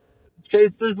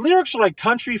 The lyrics are like,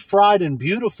 "Country fried and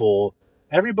beautiful.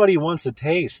 Everybody wants a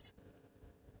taste."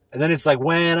 And then it's like,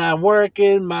 "When I'm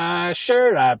working my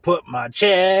shirt, I put my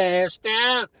chest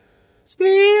out.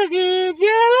 Still get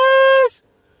jealous.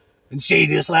 And she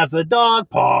just left the dog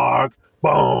park.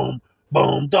 Boom,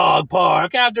 boom. Dog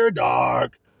park after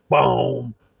dark.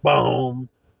 Boom, boom.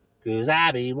 'Cause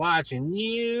I be watching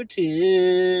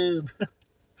YouTube."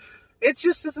 It's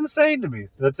insane to me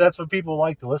that that's what people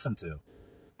like to listen to.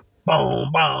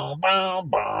 Boom, boom, boom,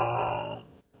 boom,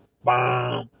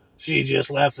 boom. "She just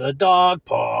left the dog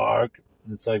park."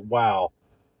 It's like, wow,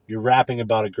 you're rapping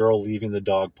about a girl leaving the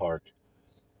dog park.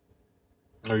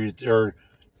 Or you're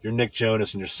Nick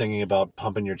Jonas and you're singing about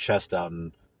pumping your chest out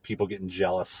and people getting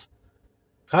jealous.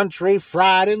 "Country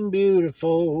fried and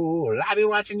beautiful. I be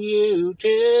watching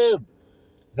YouTube.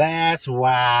 That's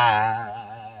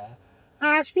why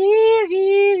I still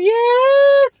get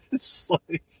jealous." It's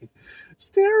like, it's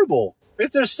terrible.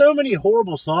 There's so many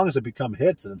horrible songs that become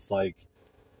hits, and it's like,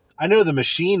 I know the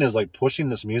machine is like pushing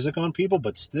this music on people,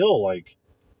 but still, like,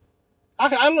 I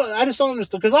just don't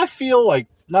understand, because I feel like,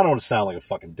 I don't want to sound like a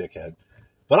fucking dickhead,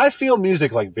 but I feel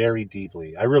music like very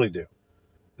deeply. I really do.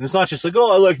 And it's not just like,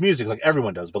 oh, I like music, like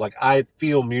everyone does, but like I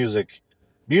feel music.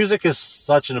 Music is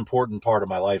such an important part of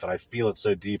my life, and I feel it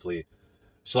so deeply.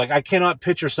 So like I cannot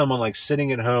picture someone like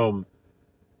sitting at home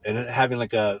and having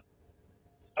like a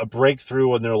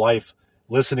breakthrough in their life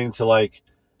listening to like,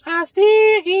 "I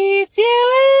still get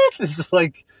jealous." It's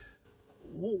like,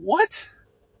 what?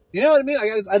 You know what I mean?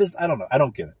 I don't know. I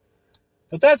don't get it.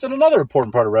 But that's another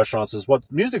important part of restaurants, is what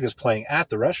music is playing at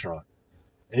the restaurant.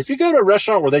 And if you go to a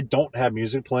restaurant where they don't have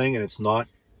music playing and it's not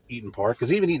Eaton Park,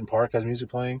 because even Eaton Park has music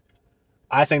playing,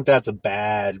 I think that's a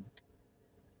bad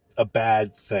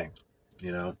thing,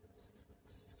 you know?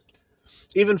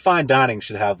 Even fine dining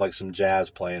should have like some jazz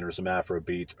playing or some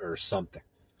Afrobeat or something.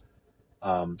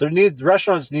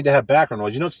 Restaurants need to have background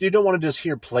noise. You don't want to just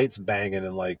hear plates banging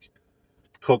and like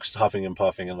cooks huffing and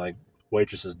puffing and like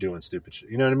waitresses doing stupid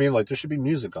shit. You know what I mean? Like, there should be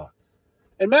music on.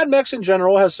 And Mad Mex in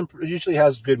general usually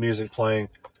has good music playing.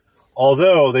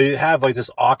 Although they have like this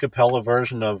a cappella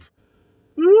version of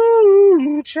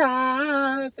 "Ooh,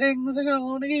 child, things are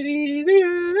gonna get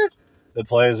easier" that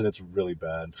plays, and it's really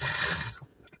bad.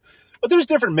 But there's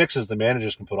different mixes the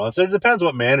managers can put on. So it depends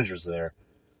what manager's there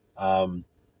for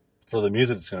the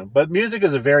music that's going. But music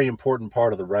is a very important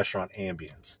part of the restaurant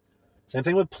ambience. Same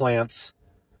thing with plants.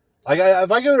 Like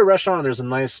if I go to a restaurant and there's some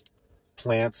nice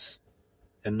plants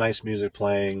and nice music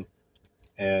playing,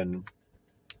 and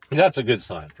that's a good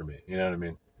sign for me. You know what I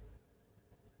mean?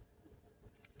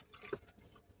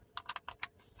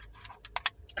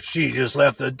 She just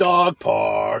left the dog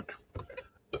park.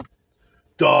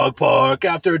 Dog park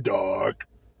after dark.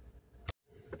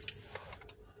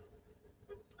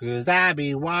 'Cause I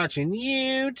be watching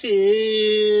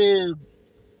YouTube.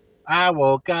 I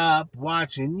woke up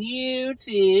watching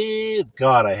YouTube.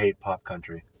 God, I hate pop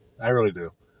country. I really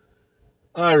do.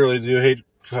 I really do hate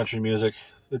country music.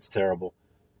 It's terrible.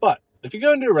 But if you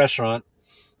go into a restaurant,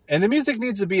 and the music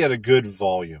needs to be at a good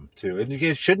volume too, and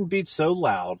it shouldn't be so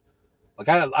loud. Like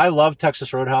I love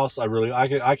Texas Roadhouse. I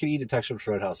could eat at Texas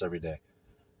Roadhouse every day.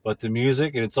 But the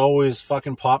music, and it's always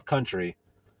fucking pop country.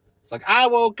 It's like, I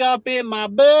woke up in my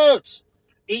boots,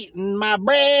 eating my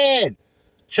bread,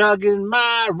 chugging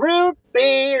my root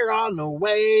beer on the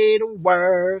way to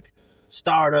work,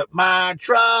 start up my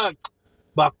truck,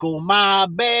 buckle my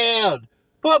belt,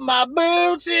 put my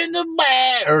boots in the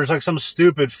bag. Or it's like some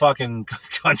stupid fucking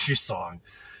country song.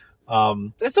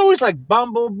 It's always like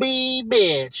Bumblebee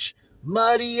Bitch,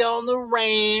 Muddy on the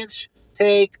Ranch,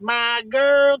 take my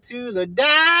girl to the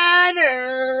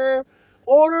diner,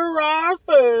 order our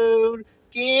food,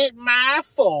 get my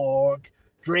fork,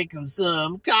 drinking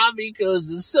some coffee because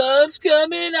the sun's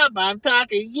coming up, I'm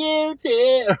talking you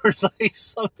too. Or like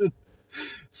something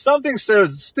so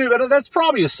stupid. That's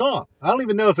probably a song. I don't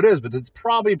even know if it is, but it's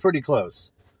probably pretty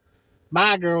close.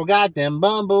 My girl got them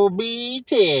bumblebee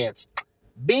tits,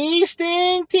 bee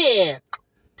sting tits.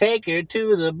 Take her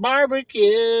to the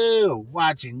barbecue,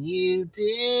 watching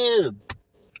YouTube.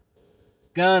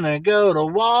 Gonna go to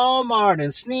Walmart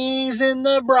and sneeze in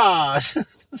the bras.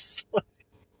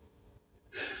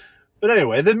 But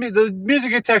anyway, the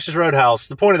music at Texas Roadhouse,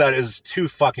 the point of that is too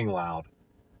fucking loud.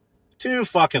 Too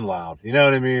fucking loud. You know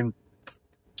what I mean?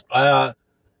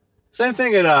 Same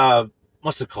thing at,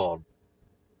 what's it called?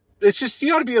 It's just,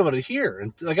 you ought to be able to hear.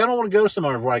 And like, I don't want to go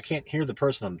somewhere where I can't hear the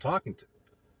person I'm talking to.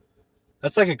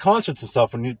 That's like at concerts and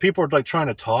stuff, when people are like trying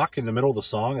to talk in the middle of the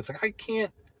song. It's like, I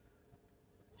can't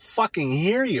fucking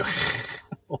hear you.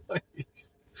 Like,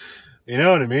 you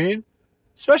know what I mean?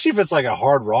 Especially if it's like a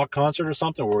hard rock concert or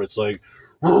something where it's like,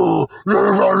 and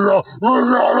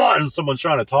someone's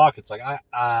trying to talk. It's like,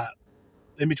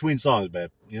 in between songs,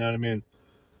 babe. You know what I mean?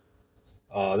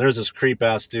 There's this creep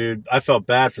ass dude. I felt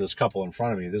bad for this couple in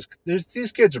front of me.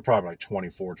 These kids are probably like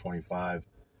 24, 25.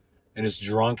 And his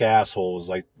drunk assholes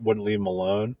like wouldn't leave him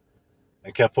alone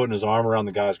and kept putting his arm around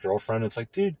the guy's girlfriend. It's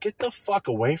like, dude, get the fuck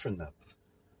away from them.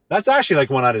 That's actually like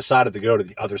when I decided to go to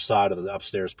the other side of the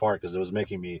upstairs part, because it was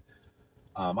making me,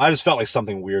 I just felt like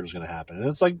something weird was going to happen. And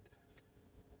it's like,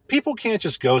 people can't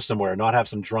just go somewhere and not have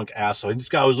some drunk asshole. And this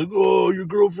guy was like, oh, your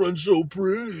girlfriend's so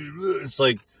pretty. It's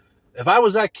like, if I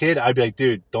was that kid, I'd be like,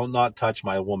 dude, don't not touch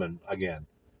my woman again.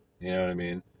 You know what I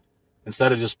mean?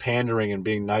 Instead of just pandering and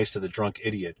being nice to the drunk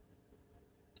idiot.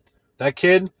 That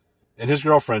kid and his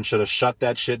girlfriend should have shut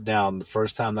that shit down the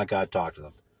first time that guy talked to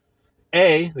them.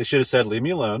 A, they should have said, leave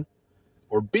me alone.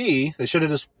 Or B, they should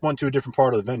have just went to a different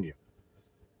part of the venue.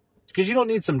 Because you don't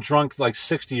need some drunk, like,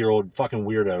 60-year-old fucking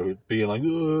weirdo being like,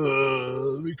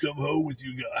 let me come home with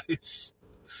you guys.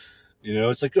 You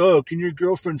know, it's like, oh, can your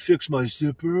girlfriend fix my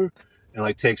zipper? And,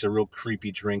 like, takes a real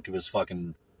creepy drink of his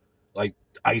fucking, like,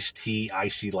 iced tea,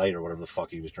 icy light, or whatever the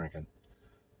fuck he was drinking.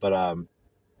 But,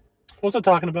 what was I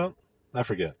talking about? I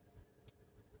forget.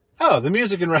 Oh, the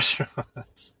music in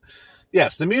restaurants.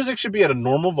 Yes, the music should be at a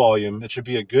normal volume. It should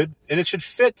be and it should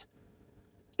fit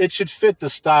the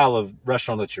style of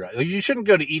restaurant that you're at. Like, you shouldn't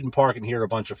go to Eden Park and hear a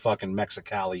bunch of fucking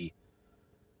Mexicali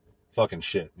fucking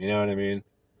shit. You know what I mean?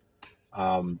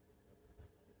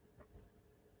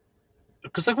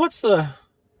 Because like, what's the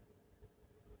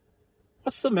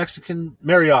Mexican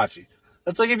mariachi?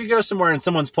 That's like if you go somewhere and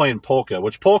someone's playing polka,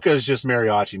 which polka is just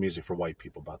mariachi music for white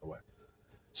people, by the way.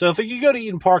 So if you go to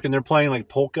Eden Park and they're playing like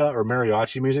polka or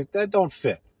mariachi music, that don't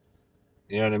fit.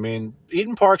 You know what I mean?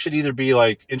 Eden Park should either be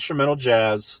like instrumental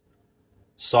jazz,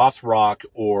 soft rock,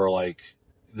 or like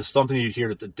something you'd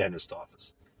hear at the dentist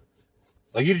office.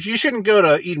 Like you shouldn't go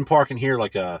to Eden Park and hear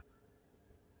like an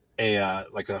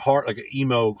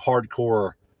emo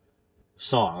hardcore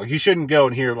song. Like, you shouldn't go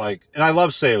and hear, like, and I love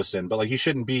Seosin, but, like, you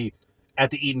shouldn't be at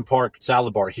the Eden Park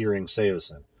salad bar hearing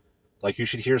Seosin. Like, you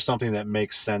should hear something that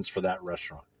makes sense for that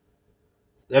restaurant.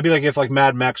 That'd be like if, like,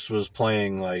 Mad Mex was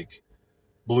playing, like,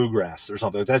 bluegrass or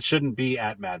something. That shouldn't be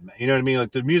at Mad Mex. You know what I mean?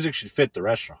 Like, the music should fit the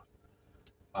restaurant.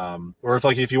 Or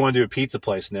if you want to do a pizza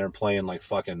place and they're playing, like,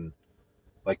 fucking,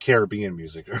 like, Caribbean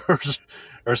music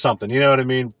or something. You know what I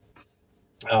mean?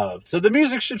 So the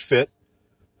music should fit.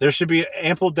 There should be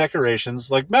ample decorations,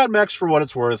 like Mad Mex for what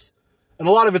it's worth. And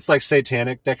a lot of it's like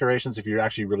satanic decorations if you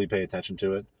actually really pay attention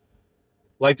to it.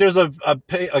 Like there's a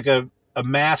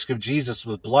mask of Jesus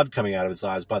with blood coming out of its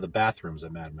eyes by the bathrooms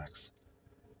at Mad Mex.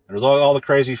 And there's all the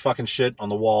crazy fucking shit on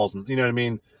the walls, and you know what I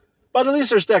mean? But at least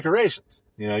there's decorations.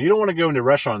 You know, you don't want to go into a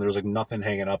restaurant and there's like nothing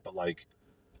hanging up but like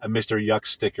a Mr. Yuck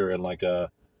sticker and like an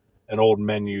old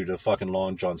menu to fucking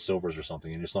Long John Silver's or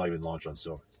something, and it's not even Long John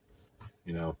Silver.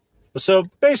 You know? So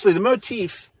basically,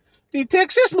 the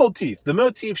Texas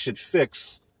motif should fit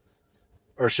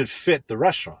the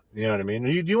restaurant. You know what I mean?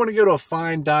 Do you want to go to a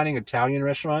fine dining Italian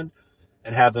restaurant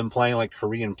and have them playing like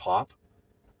Korean pop?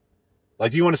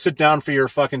 Like, do you want to sit down for your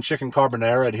fucking chicken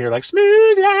carbonara and hear like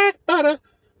smooth like butter?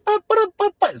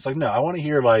 It's like, no, I want to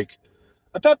hear like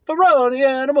a pepperoni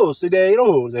and a mousse de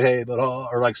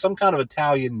or like some kind of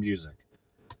Italian music.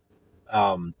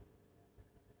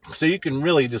 So you can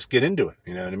really just get into it,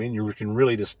 you know what I mean? You can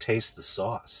really just taste the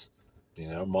sauce. You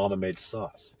know, Mama made the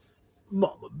sauce.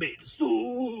 Mama made the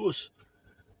sauce.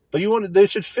 But they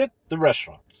should fit the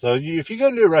restaurant. So if you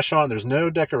go to a restaurant, there's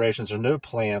no decorations, there's no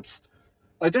plants.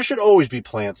 Like, there should always be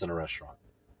plants in a restaurant.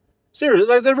 Seriously,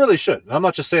 like, there really should. I'm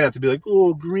not just saying that to be like,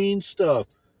 oh, green stuff.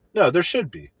 No, there should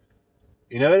be.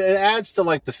 You know, it adds to,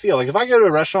 like, the feel. Like, if I go to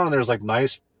a restaurant and there's, like,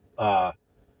 nice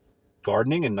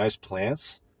gardening and nice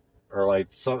plants, or like,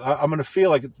 so I'm going to feel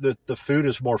like the food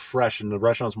is more fresh and the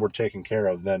restaurant's more taken care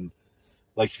of than,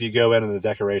 like, if you go in and the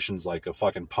decoration's like a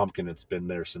fucking pumpkin that's been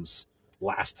there since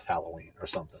last Halloween or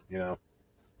something, you know?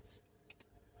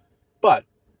 But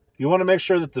you want to make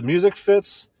sure that the music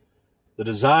fits, the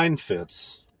design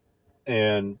fits,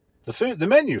 and the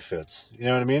menu fits. You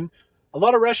know what I mean? A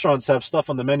lot of restaurants have stuff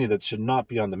on the menu that should not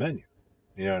be on the menu.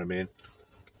 You know what I mean?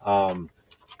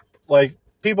 Like,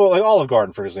 people like Olive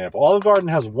Garden, for example. Olive Garden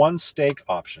has one steak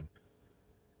option.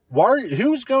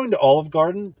 Who's going to Olive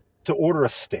Garden to order a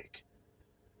steak?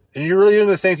 And you're really going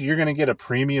to think that you're going to get a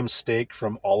premium steak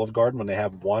from Olive Garden when they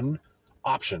have one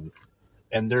option,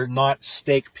 and they're not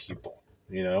steak people,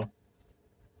 you know?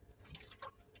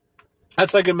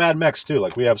 That's like in Mad Mex, too.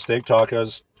 Like, we have steak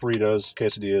tacos, burritos,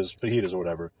 quesadillas, fajitas, or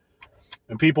whatever.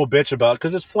 And people bitch about it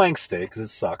because it's flank steak, because it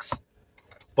sucks.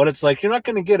 But it's like, you're not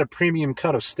going to get a premium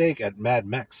cut of steak at Mad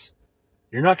Mex.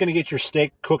 You're not going to get your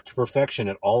steak cooked to perfection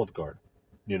at Olive Garden,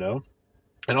 you know?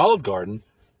 And Olive Garden,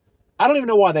 I don't even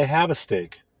know why they have a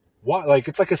steak. Why? Like,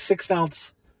 it's like a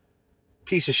 6-ounce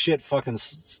piece of shit fucking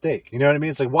steak. You know what I mean?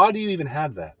 It's like, why do you even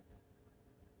have that?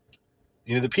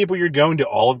 You know, the people you're going to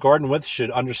Olive Garden with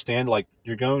should understand, like,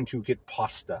 you're going to get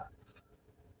pasta.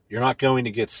 You're not going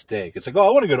to get steak. It's like, oh,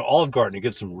 I want to go to Olive Garden and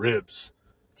get some ribs.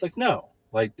 It's like, no.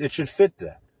 Like, it should fit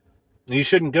that. And you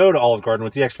shouldn't go to Olive Garden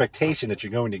with the expectation that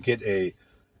you're going to get a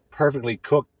perfectly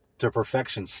cooked to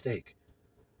perfection steak.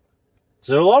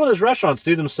 So a lot of those restaurants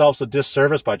do themselves a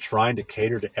disservice by trying to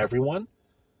cater to everyone.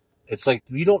 It's like,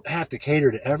 you don't have to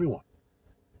cater to everyone.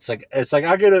 It's like if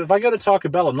I go to Taco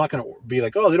Bell, I'm not going to be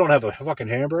like, oh, they don't have a fucking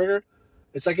hamburger.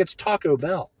 It's like, it's Taco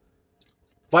Bell.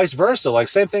 Vice versa, like,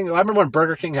 same thing. I remember when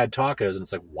Burger King had tacos, and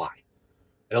it's like, why?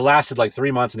 It lasted like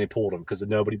 3 months, and they pulled them because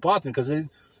nobody bought them because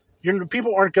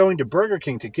people aren't going to Burger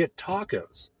King to get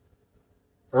tacos.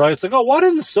 Or like, it's like, oh, why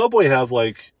didn't Subway have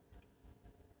like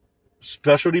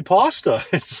specialty pasta?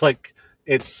 It's like,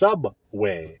 it's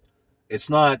Subway. It's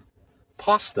not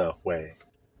Pasta Way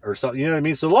or something. You know what I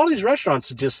mean? So a lot of these restaurants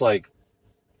just like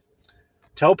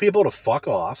tell people to fuck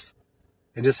off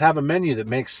and just have a menu that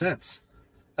makes sense.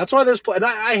 That's why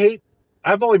and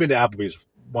I've only been to Applebee's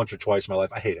once or twice in my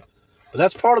life. I hate it. But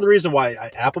that's part of the reason why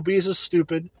Applebee's is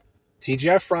stupid.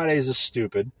 TGI Fridays is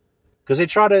stupid. Because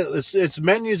they it's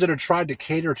menus that are tried to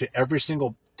cater to every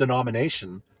single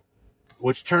denomination,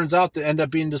 which turns out to end up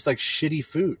being just like shitty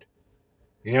food.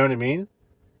 You know what I mean?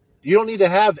 You don't need to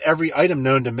have every item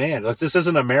known to man. Like, this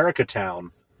isn't America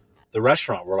Town, the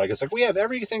restaurant, where like it's like we have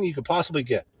everything you could possibly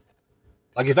get.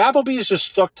 Like, if Applebee's just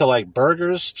stuck to like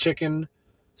burgers, chicken,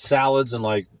 salads, and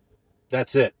like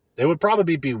that's it, they would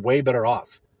probably be way better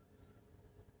off.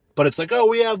 But it's like, oh,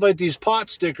 we have like these pot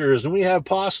stickers, and we have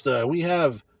pasta, we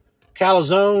have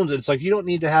calzones. It's like, you don't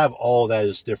need to have all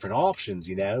those different options,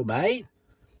 you know, mate.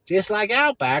 Just like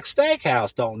Outback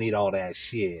Steakhouse don't need all that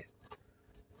shit.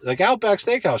 Like Outback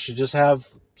Steakhouse should just have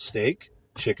steak,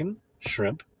 chicken,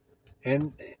 shrimp,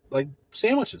 and like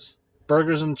sandwiches,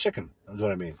 burgers and chicken. That's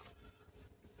what I mean.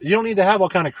 You don't need to have all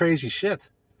kind of crazy shit,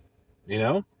 you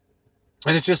know?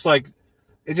 And it's just like,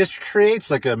 it just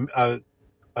creates like a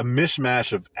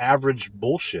mishmash of average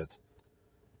bullshit.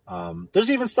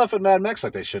 There's even stuff at Mad Mex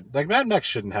like Mad Mex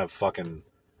shouldn't have fucking,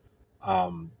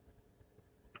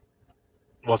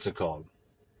 what's it called?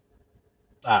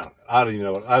 I don't even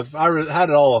know what I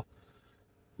had it all.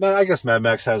 Man, I guess Mad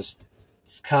Mex has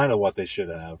kind of what they should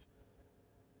have,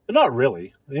 but not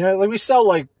really. You know, like we sell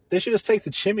like they should just take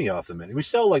the chimney off the menu. We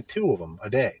sell like 2 of them a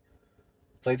day.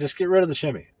 It's like just get rid of the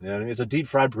chimney. You know what I mean? It's a deep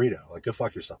fried burrito. Like go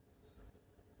fuck yourself.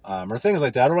 Or things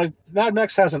like that. Or like Mad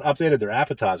Mex hasn't updated their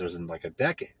appetizers in like a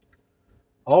decade.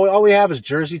 All we have is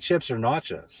Jersey chips or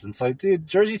nachos. And it's like, dude,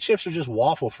 Jersey chips are just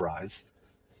waffle fries,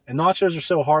 and nachos are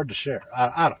so hard to share.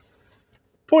 I don't know.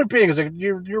 Point being is like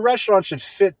your restaurant should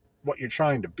fit what you're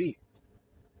trying to be.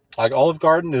 Like Olive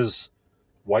Garden is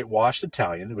whitewashed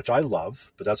Italian, which I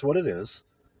love, but that's what it is.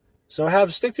 So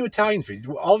stick to Italian food.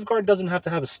 Olive Garden doesn't have to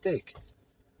have a steak.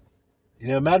 You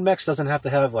know, Mad Mex doesn't have to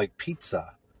have like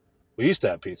pizza. We used to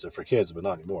have pizza for kids, but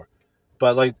not anymore.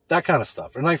 But like that kind of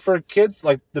stuff. And like for kids,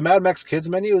 like the Mad Mex kids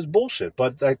menu is bullshit,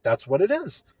 but like that's what it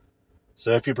is.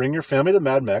 So if you bring your family to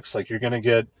Mad Mex, like you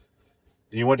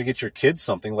want to get your kids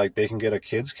something, like they can get a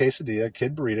kid's quesadilla, a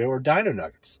kid burrito, or dino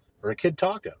nuggets, or a kid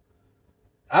taco.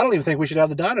 I don't even think we should have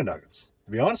the dino nuggets,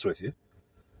 to be honest with you.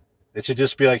 It should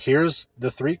just be like, here's the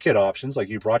 3 kid options. Like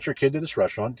you brought your kid to this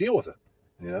restaurant, deal with it.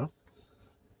 You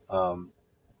know?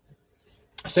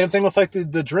 Same thing with like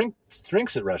the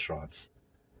drinks at restaurants.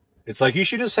 It's like you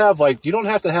should just have like, you don't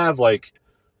have to have like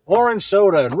orange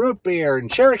soda and root beer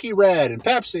and Cherokee Red and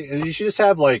Pepsi. And you should just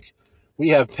have like, we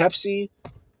have Pepsi,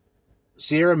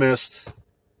 Sierra Mist,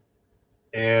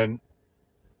 and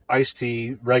iced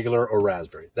tea, regular or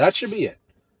raspberry. That should be it.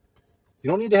 You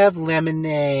don't need to have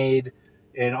lemonade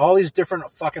and all these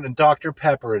different fucking Dr.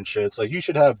 Pepper and shit. It's like you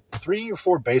should have 3 or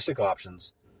 4 basic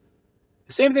options.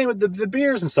 Same thing with the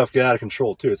beers and stuff get out of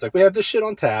control too. It's like we have this shit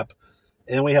on tap,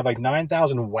 and then we have like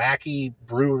 9,000 wacky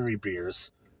brewery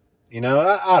beers. You know,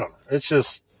 I don't know. It's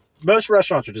just, most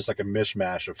restaurants are just like a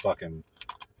mishmash of fucking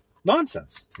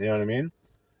nonsense. You know what I mean?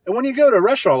 And when you go to a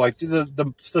restaurant, like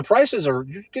the prices you're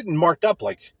getting marked up,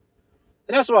 like,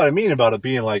 and that's what I mean about it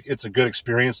being like it's a good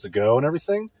experience to go and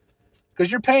everything, because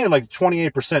you're paying like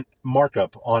 28%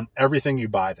 markup on everything you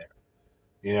buy there.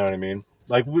 You know what I mean?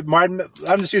 Like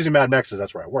I'm just using Mad Mex as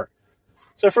that's where I work.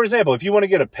 So for example, if you want to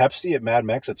get a Pepsi at Mad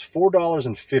Mex, it's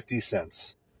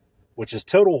 $4.50, which is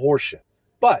total horseshit.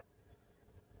 But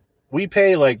we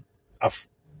pay like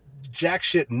jack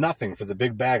shit nothing for the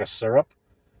big bag of syrup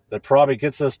that probably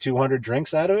gets us 200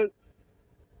 drinks out of it.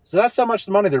 So that's how much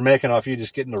money they're making off you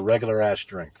just getting a regular ass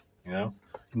drink, you know?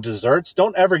 And desserts,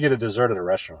 don't ever get a dessert at a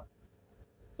restaurant.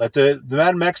 Like the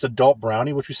Mad Mex adult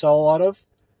brownie, which we sell a lot of,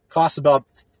 costs about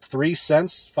 3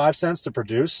 cents, 5 cents to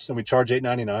produce, and we charge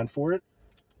 $8.99 for it.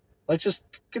 Like, just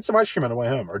get some ice cream on the way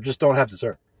home, or just don't have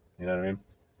dessert. You know what I mean?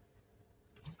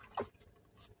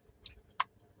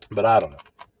 But I don't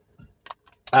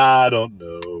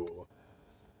know.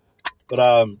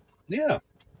 But, yeah.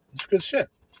 It's good shit.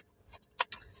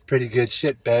 Pretty good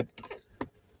shit, babe.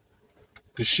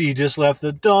 Because she just left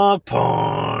the dog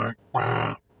park.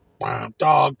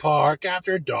 Dog park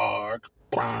after dark.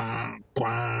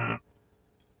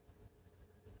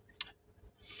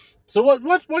 So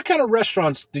what kind of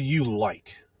restaurants do you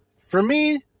like? For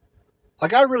me,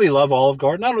 like I really love Olive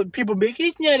Garden. I don't people make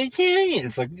it's not Italian.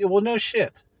 It's like, well, no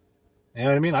shit. You know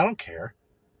what I mean? I don't care.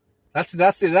 That's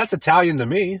Italian to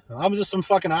me. I'm just some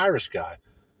fucking Irish guy.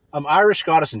 I'm Irish,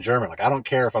 Scottish, and German. Like I don't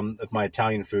care if my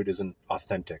Italian food isn't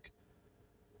authentic.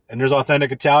 And there's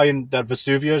authentic Italian, that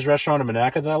Vesuvio's restaurant in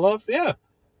Monaco that I love. Yeah,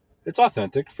 it's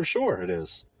authentic for sure. It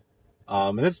is.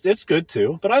 And it's good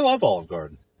too. But I love Olive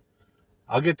Garden.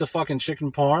 I'll get the fucking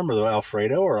chicken parm or the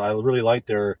Alfredo, or I really like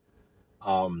their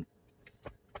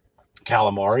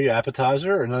calamari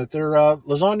appetizer and their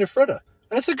lasagna fritta.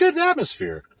 And it's a good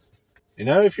atmosphere. You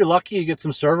know, if you're lucky, you get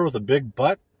some server with a big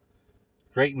butt,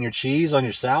 grating your cheese on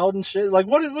your salad and shit. Like,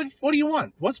 what do you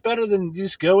want? What's better than you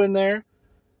just go in there?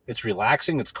 It's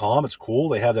relaxing, it's calm, it's cool.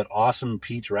 They have that awesome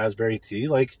peach raspberry tea.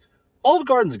 Like, Olive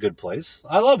Garden's a good place.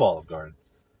 I love Olive Garden.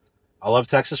 I love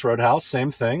Texas Roadhouse.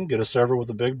 Same thing. Get a server with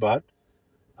a big butt.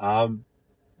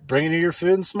 Bringing you your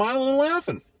food and smiling and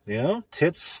laughing, you know,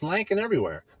 tits slanking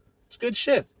everywhere. It's good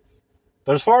shit.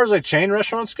 But as far as like chain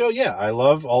restaurants go, yeah, I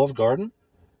love Olive Garden.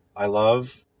 I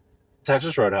love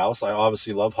Texas Roadhouse. I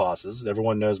obviously love Haas's.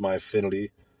 Everyone knows my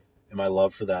affinity and my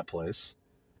love for that place.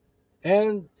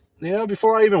 And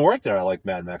before I even worked there, I liked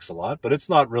Mad Mex a lot, but it's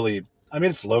not really, I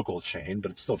mean, it's local chain,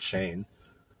 but it's still chain.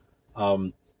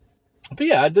 But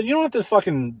yeah, you don't have to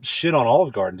fucking shit on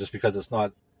Olive Garden just because it's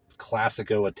not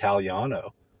Classico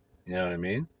Italiano. You know what I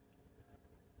mean?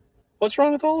 What's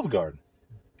wrong with Olive Garden?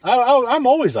 I'm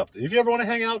always up there. If you ever want to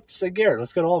hang out, say, Garrett,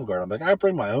 let's go to Olive Garden. I'm like, I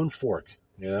bring my own fork,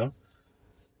 I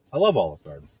love Olive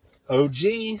Garden. OG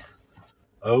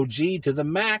to the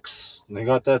max. And they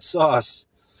got that sauce.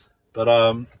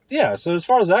 But, yeah, so as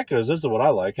far as that goes, this is what I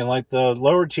like. And, like, the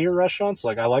lower tier restaurants,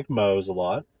 like, I like Moe's a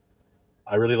lot.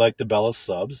 I really like DeBella's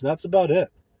Subs, and that's about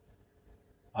it.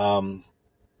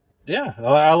 Yeah,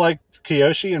 I like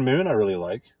Kiyoshi and Moon, I really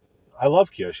like. I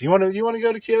love Kiyoshi. You want to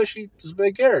go to Kiyoshi? Just be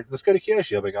like, Garrett, let's go to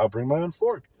Kiyoshi. I'll be like, I'll bring my own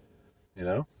fork.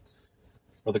 Or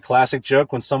the classic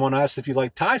joke when someone asks if you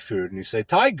like Thai food, and you say,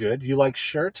 Thai good, you like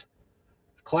shirt?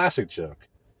 Classic joke.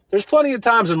 There's plenty of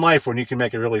times in life when you can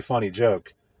make a really funny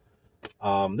joke.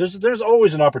 There's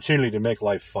always an opportunity to make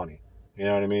life funny. You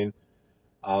know what I mean?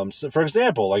 So for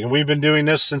example, like we've been doing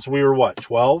this since we were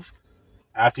 12?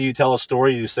 After you tell a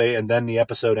story, you say, and then the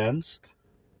episode ends.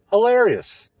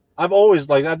 Hilarious. I've always,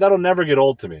 that'll never get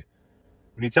old to me.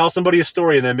 When you tell somebody a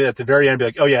story and then at the very end be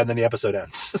like, oh yeah, and then the episode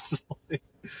ends.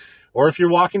 Or if you're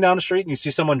walking down the street and you see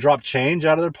someone drop change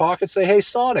out of their pocket, say, hey,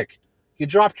 Sonic, you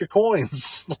dropped your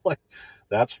coins.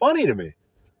 That's funny to me.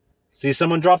 See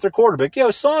someone drop their quarter, be like,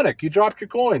 yo, Sonic, you dropped your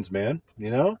coins, man.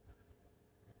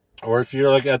 Or if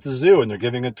you're at the zoo and they're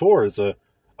giving a tour, it's a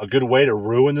good way to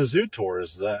ruin the zoo tour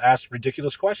is to ask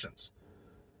ridiculous questions.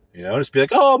 Just be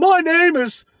like, oh, my name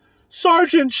is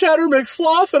Sergeant Cheddar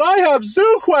McFluff, and I have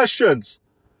zoo questions.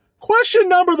 Question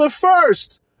number the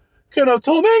first. Can a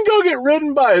flamingo get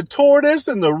ridden by a tortoise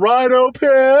in the rhino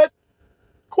pit?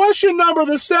 Question number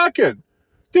the second.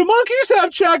 Do monkeys have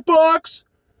checkbooks?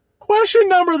 Question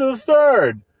number the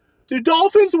third. Do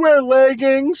dolphins wear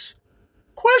leggings?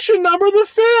 Question number the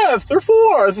fifth or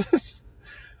fourth.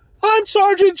 I'm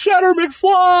Sergeant Cheddar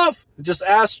McFluff. Just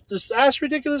ask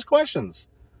ridiculous questions.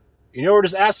 Or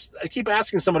just keep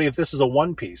asking somebody if this is a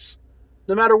One Piece,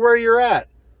 no matter where you're at.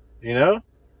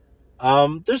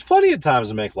 There's plenty of times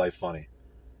to make life funny.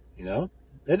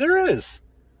 There is.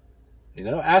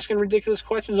 Asking ridiculous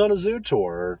questions on a zoo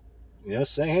tour, or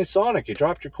saying, "Hey, Sonic, you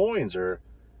dropped your coins," or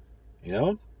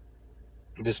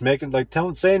just making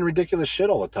saying ridiculous shit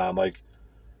all the time. Like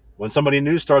when somebody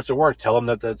new starts at work, tell them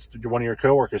that's one of your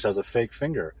coworkers has a fake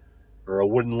finger or a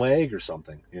wooden leg or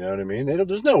something. You know what I mean?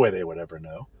 There's no way they would ever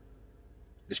know.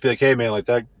 Just be like, hey man,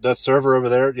 that server over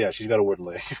there, yeah, she's got a wooden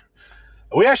leg.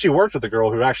 We actually worked with a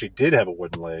girl who actually did have a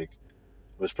wooden leg.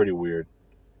 It was pretty weird.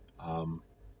 And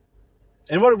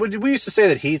what we used to say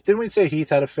that Heath, didn't we say Heath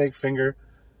had a fake finger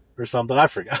or something? I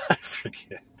forget.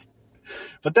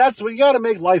 But we got to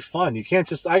make life fun. You can't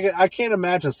just, I can't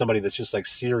imagine somebody that's just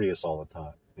serious all the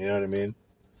time. You know what I mean?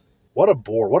 What a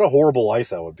bore. What a horrible life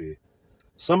that would be.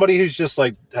 Somebody who's just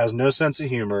has no sense of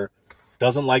humor,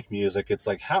 doesn't like music. It's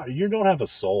how you don't have a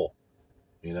soul,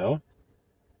 You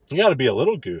got to be a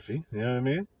little goofy. You know what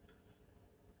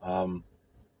I mean?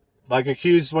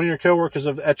 Accuse one of your coworkers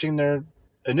of etching their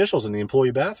initials in the employee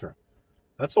bathroom.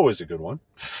 That's always a good one.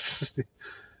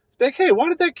 Hey, why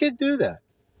did that kid do that?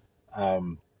 I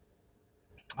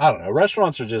don't know.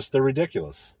 Restaurants are they're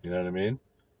ridiculous. You know what I mean?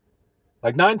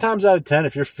 9 times out of 10,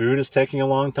 if your food is taking a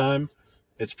long time,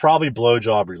 it's probably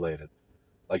blowjob related.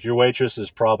 Your waitress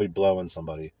is probably blowing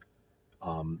somebody.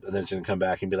 And then she's going to come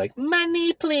back and be like,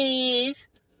 money, please.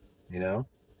 And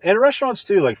restaurants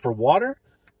too, for water,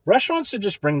 restaurants should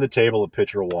just bring the table a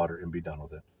pitcher of water and be done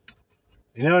with it.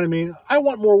 You know what I mean? I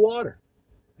want more water.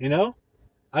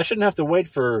 I shouldn't have to wait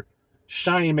for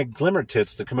Shiny McGlimmer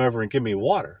Tits to come over and give me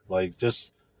water.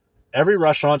 Every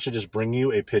restaurant should just bring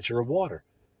you a pitcher of water.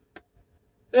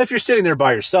 If you're sitting there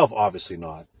by yourself, obviously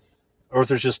not. Or if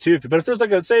there's just 2, but if there's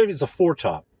say it's a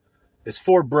 4-top, it's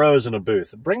 4 bros in a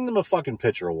booth, bring them a fucking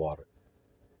pitcher of water.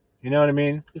 You know what I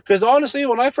mean? Because honestly,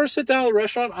 when I first sit down at the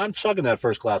restaurant, I'm chugging that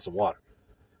first glass of water.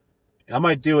 I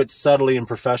might do it subtly and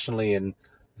professionally and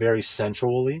very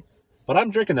sensually, but I'm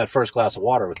drinking that first glass of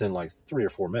water within 3 or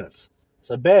 4 minutes.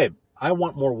 So, babe, I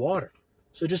want more water.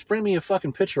 So just bring me a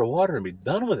fucking pitcher of water and be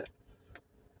done with it.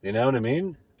 You know what I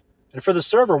mean? And for the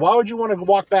server, why would you want to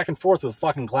walk back and forth with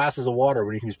fucking glasses of water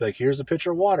when you can just be like, here's a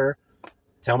pitcher of water.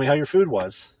 Tell me how your food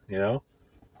was, I'm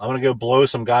going to go blow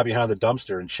some guy behind the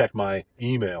dumpster and check my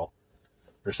email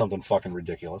or something fucking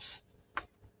ridiculous.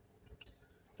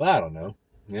 But I don't know,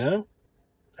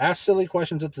 Ask silly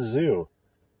questions at the zoo.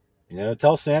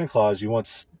 Tell Santa Claus you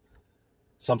want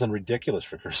something ridiculous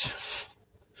for Christmas.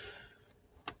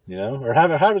 Or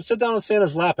have it sit down on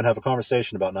Santa's lap and have a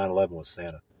conversation about 9/11 with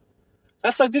Santa.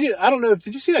 That's like, I don't know,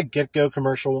 did you see that Get Go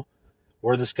commercial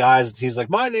where this he's like,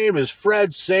 my name is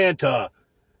Fred Santa,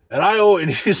 and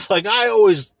he's like, I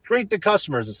always greet the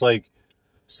customers. It's like,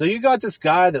 so you got this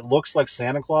guy that looks like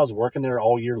Santa Claus working there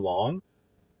all year long,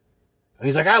 and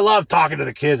he's like, I love talking to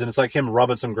the kids, and it's like him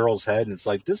rubbing some girl's head, and it's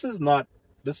like, this is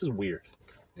weird.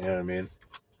 You know what I mean?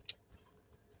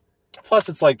 Plus,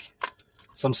 it's like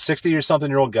some 60 or something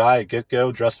year old guy at Get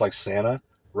Go dressed like Santa,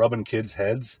 rubbing kids'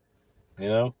 heads. You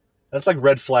know? That's like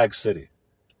Red Flag City.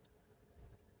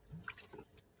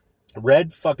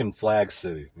 Red fucking Flag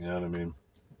City. You know what I mean?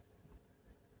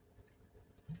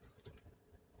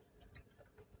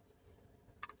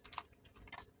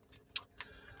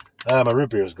 My root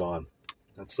beer's gone.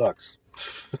 That sucks.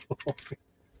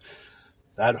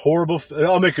 That horrible...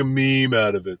 I'll make a meme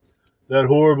out of it. That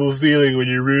horrible feeling when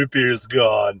your root beer's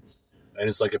gone. And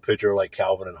it's like a picture of like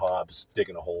Calvin and Hobbes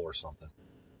digging a hole or something.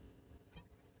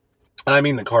 And I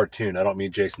mean the cartoon. I don't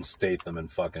mean Jason Statham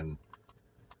and fucking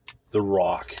The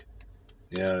Rock.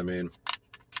 You know what I mean?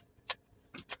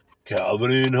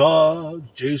 Calvin and Hobbes,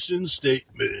 Jason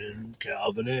Statham,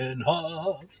 Calvin and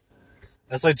Hobbes.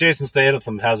 That's like Jason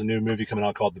Statham has a new movie coming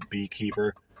out called The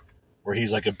Beekeeper, where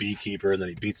he's like a beekeeper and then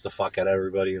he beats the fuck out of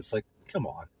everybody. It's like, come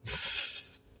on.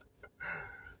 It's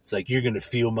like, you're going to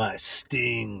feel my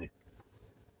sting.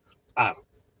 But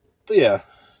yeah.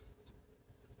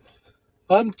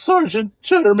 I'm Sergeant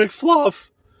Cheddar McFluff,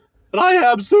 and I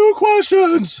have 2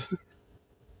 questions.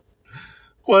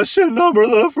 Question number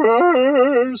the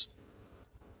first.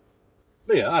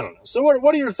 But yeah, I don't know. So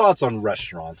what are your thoughts on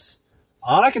restaurants?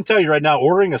 I can tell you right now,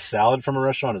 ordering a salad from a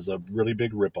restaurant is a really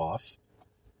big ripoff.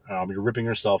 You're ripping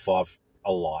yourself off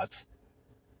a lot.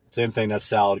 Same thing, that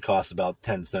salad costs about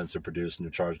 10 cents to produce, and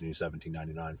they're charging you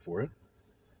 $17.99 for it.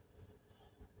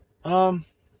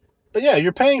 But yeah,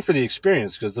 you're paying for the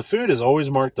experience because the food is always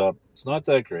marked up. It's not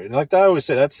that great. And like I always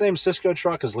say, that same Cisco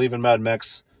truck is leaving Mad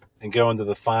Mex and going to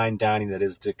the fine dining that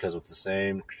is Ditka's with the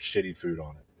same shitty food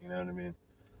on it. You know what I mean?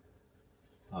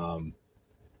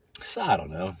 So I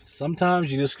don't know. Sometimes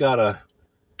you just gotta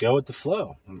go with the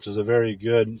flow, which is a very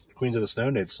good Queens of the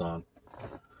Stone Age song.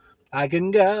 I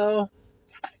can go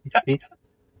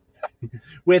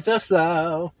with the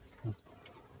flow.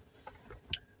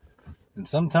 And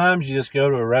sometimes you just go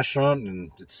to a restaurant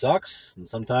and it sucks. And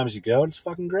sometimes you go and it's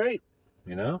fucking great.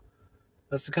 You know?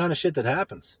 That's the kind of shit that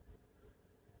happens.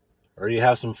 Or you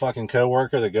have some fucking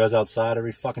coworker that goes outside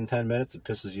every fucking 10 minutes and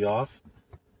pisses you off.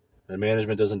 And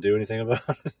management doesn't do anything about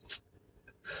it.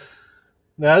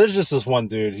 Nah, there's just this one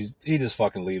dude. He just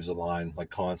fucking leaves the line like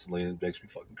constantly and it makes me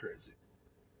fucking crazy.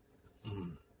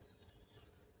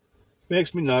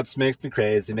 Makes me nuts, makes me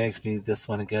crazy, makes me just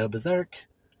want to go berserk.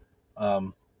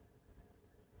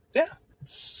 Yeah,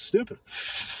 it's stupid.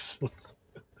 But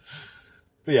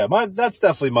yeah, that's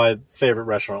definitely my favorite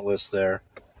restaurant list there.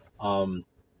 And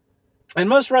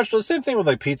most restaurants, same thing with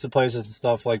like pizza places and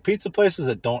stuff. Like pizza places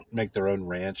that don't make their own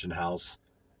ranch in house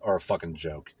are a fucking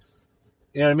joke.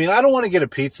 You know what I mean? I don't want to get a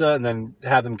pizza and then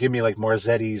have them give me like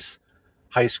Marzetti's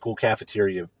high school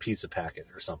cafeteria pizza packet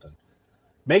or something.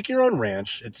 Make your own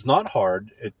ranch. It's not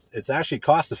hard. It's actually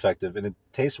cost effective and it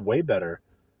tastes way better.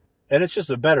 And it's just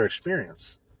a better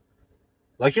experience.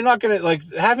 Like you're not going to, like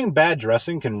having bad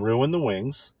dressing can ruin the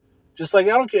wings. Just like,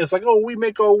 I don't care. It's like, oh, we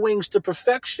make our wings to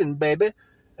perfection, baby.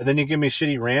 And then you give me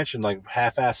shitty ranch and like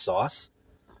half-ass sauce.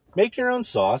 Make your own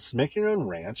sauce. Make your own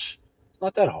ranch. It's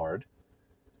not that hard.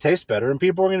 Tastes better and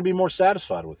people are going to be more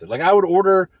satisfied with it. Like I would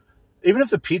order, even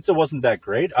if the pizza wasn't that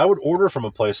great, I would order from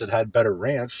a place that had better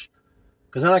ranch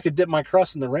because then I could dip my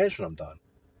crust in the ranch when I'm done.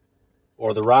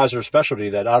 Or the Riser specialty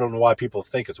that I don't know why people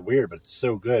think it's weird, but it's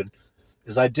so good,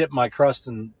 is I dip my crust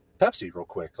in Pepsi real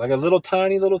quick. Like a little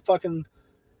tiny little fucking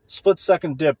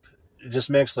split-second dip. It just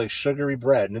makes like sugary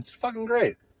bread and it's fucking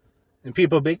great. And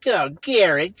people be, oh,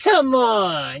 Garrett, come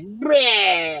on,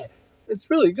 bread. It's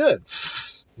really good.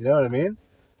 You know what I mean?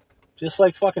 Just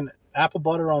like fucking apple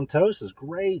butter on toast is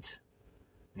great.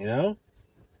 You know?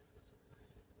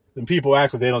 And people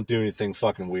act like they don't do anything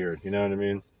fucking weird. You know what I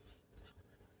mean?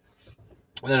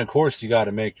 And then, of course, you got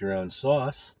to make your own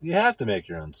sauce. You have to make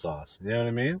your own sauce. You know what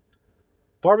I mean?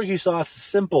 Barbecue sauce is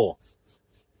simple.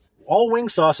 All wing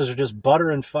sauces are just butter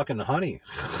and fucking honey.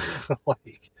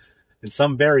 Like, and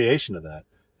some variation of that.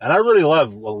 And I really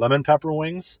love lemon pepper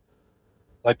wings.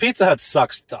 Like Pizza Hut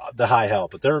sucks the high hell,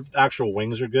 but their actual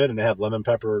wings are good, and they have lemon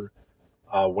pepper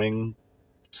wing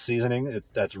seasoning.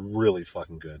 That's really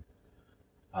fucking good.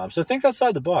 So think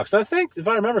outside the box. And I think, if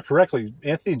I remember correctly,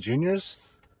 Anthony Jr.'s,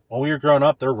 when we were growing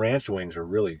up, their ranch wings are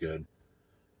really good.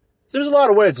 There's a lot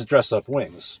of ways to dress up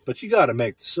wings, but you got to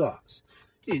make the sauce.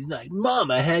 He's like,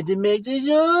 Mama had to make the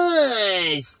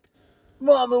sauce.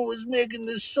 Mama was making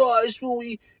the sauce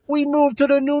when we moved to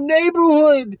the new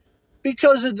neighborhood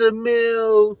because of the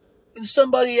mill. And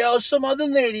somebody else, some other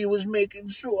lady was making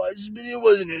sauce, but it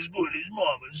wasn't as good as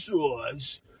Mama's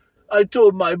sauce. I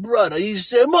told my brother, he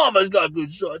said, Mama's got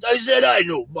good sauce. I said, I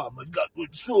know Mama's got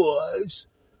good sauce.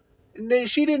 And then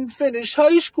she didn't finish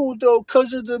high school, though,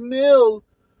 because of the mill.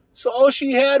 So all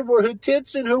she had were her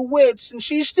tits and her wits, and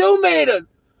she still made it.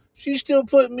 She still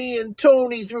put me and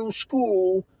Tony through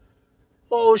school.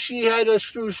 Oh, she had us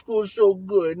through school so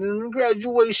good. And when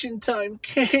graduation time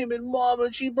came, and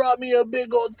Mama, she brought me a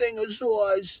big old thing of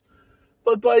sauce.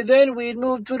 But by then, we had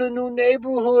moved to the new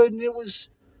neighborhood, and it was,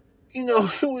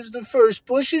 it was the first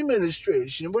Bush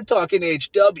administration. We're talking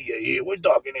HW here. We're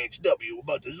talking HW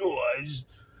about the sauce.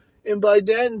 And by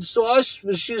then, sauce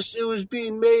it was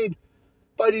being made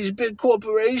by these big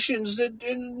corporations that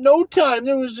in no time,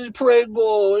 there was the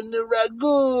Prego and the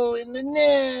Ragu and the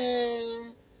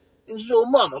Nan. And so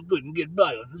Mama couldn't get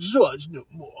by on the sauce no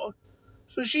more.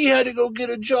 So she had to go get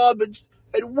a job at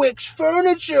Wix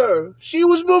Furniture. She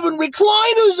was moving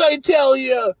recliners, I tell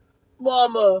you,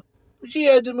 Mama. She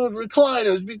had to move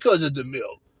recliners because of the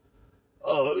mill.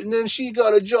 And then she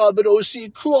got a job at O.C.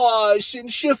 Kloss and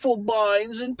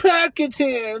Schiffelbeins and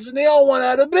Packetans, and they all went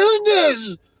out of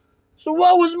business. So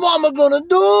what was Mama gonna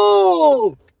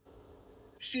do?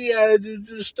 She had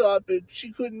to stop it.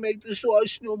 She couldn't make the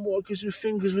sauce no more because her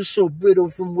fingers were so brittle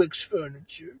from Wix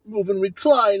Furniture, moving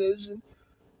recliners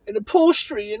and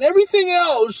upholstery and everything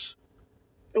else.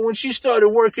 And when she started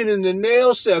working in the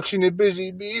nail section at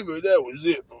Busy Beaver, that was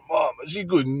it for Mama. She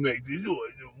couldn't make the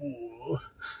sauce no more.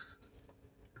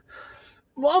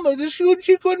 Mama,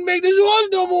 she couldn't make the sauce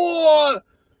no more.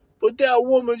 But that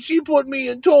woman, she put me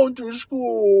and Tone through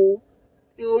school.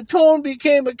 Tone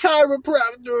became a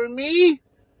chiropractor, and me,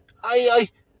 I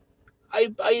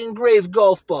engrave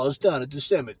golf balls down at the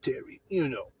cemetery,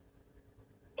 And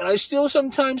I still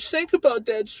sometimes think about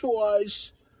that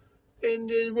sauce and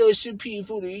the recipe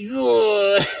for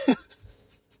the...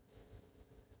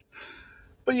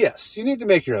 But yes, you need to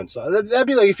make your own sauce. That'd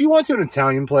be like, if you went to an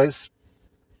Italian place,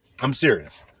 I'm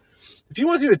serious. If you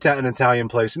went to an Italian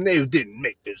place and they didn't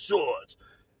make their sauce,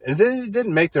 and they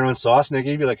didn't make their own sauce and they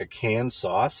gave you like a canned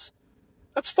sauce,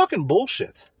 that's fucking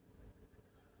bullshit.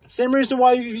 Same reason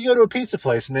why you go to a pizza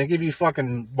place and they give you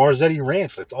fucking Marzetti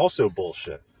Ranch. That's also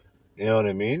bullshit. You know what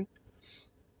I mean?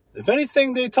 If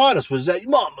anything they taught us was that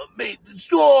Mama made the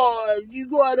sauce. You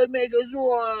gotta make a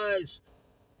sauce.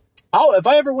 If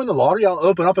I ever win the lottery, I'll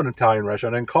open up an Italian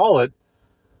restaurant and call it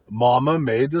Mama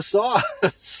Made the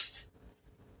Sauce.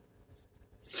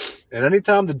 And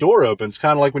anytime the door opens,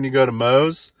 kind of like when you go to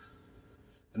Moe's,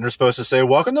 and they're supposed to say,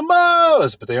 welcome to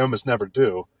Moe's, but they almost never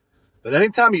do. But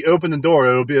anytime you open the door,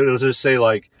 it'll just say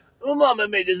like, oh, Mama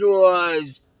made the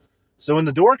sauce. So when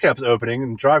the door kept opening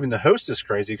and driving the hostess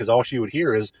crazy, because all she would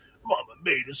hear is, Mama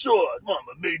made the sauce,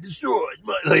 Mama made the sauce.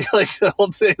 Like all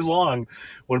day long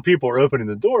when people were opening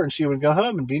the door, and she would go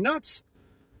home and be nuts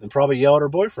and probably yell at her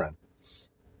boyfriend.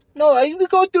 No, I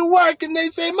go to work and they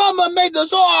say, Mama made the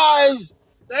sauce.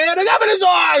 They had enough of the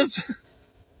sauce.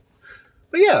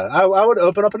 But yeah, I would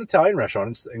open up an Italian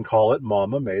restaurant and call it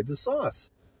Mama Made the Sauce.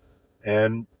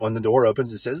 And when the door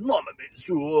opens, it says, Mama made the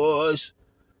sauce.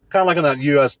 Kind of like on that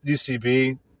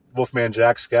UCB Wolfman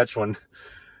Jack sketch when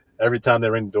every time they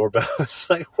ring the doorbell, it's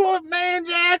like, Wolfman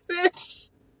Jackson!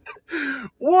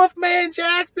 Wolfman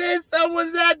Jackson!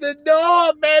 Someone's at the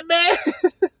door, baby!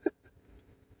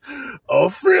 Oh,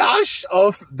 flush!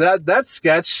 Oh, that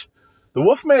sketch, the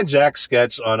Wolfman Jack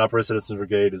sketch on Upper Citizens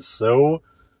Brigade is so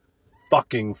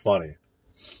fucking funny.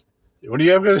 When he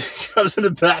comes in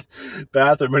the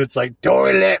bathroom and it's like,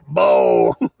 toilet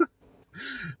bowl.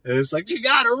 And it's like, you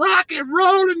gotta rock and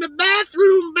roll in the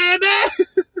bathroom, baby.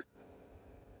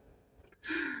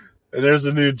 And there's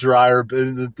a new dryer.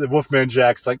 The Wolfman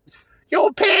Jack's like,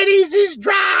 your panties is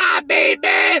dry,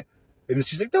 baby. And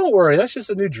she's like, don't worry, that's just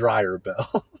a new dryer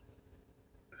bell.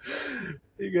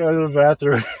 You go to the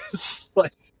bathroom, it's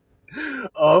like,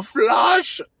 a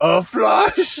flush, a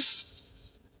flush.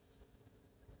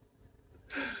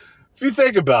 If you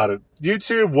think about it,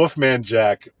 YouTube Wolfman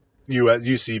Jack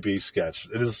UCB sketch.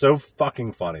 It is so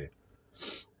fucking funny.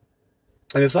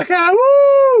 And it's like,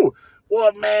 woo!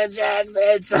 Wolfman Jack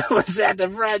said someone's at the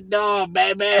front door,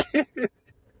 baby.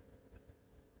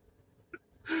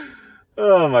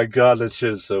 Oh my god, that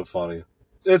shit is so funny.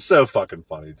 It's so fucking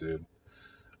funny, dude.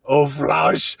 Oh,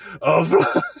 flush! Oh,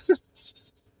 flush!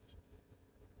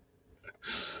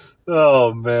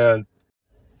 Oh, man.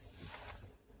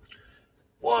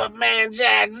 Wolfman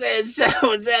Jack said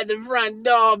someone's at the front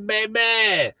door,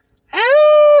 baby.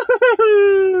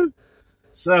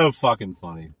 So fucking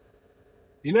funny.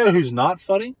 You know who's not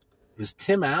funny? Is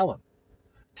Tim Allen.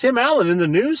 Tim Allen in the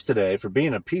news today for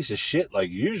being a piece of shit like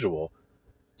usual.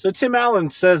 So Tim Allen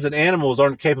says that animals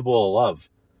aren't capable of love.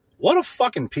 What a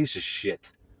fucking piece of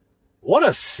shit. What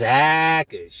a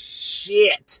sack of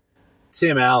shit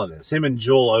Tim Allen is. Him and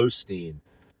Joel Osteen.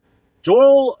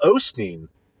 Joel Osteen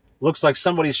looks like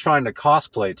somebody's trying to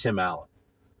cosplay Tim Allen.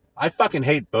 I fucking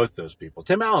hate both those people.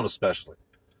 Tim Allen especially.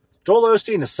 Joel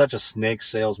Osteen is such a snake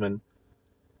salesman.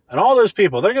 And all those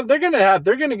people, they're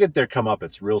gonna get their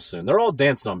comeuppance real soon. They're all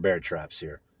dancing on bear traps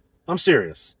here. I'm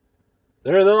serious.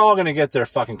 They're all gonna get their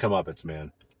fucking comeuppance,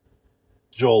 man.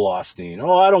 Joel Osteen.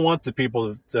 Oh, I don't want the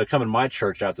people to come in my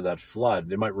church after that flood.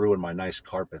 They might ruin my nice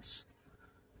carpets.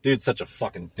 Dude's such a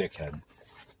fucking dickhead.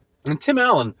 And Tim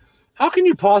Allen, how can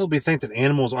you possibly think that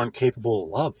animals aren't capable of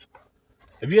love?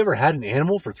 Have you ever had an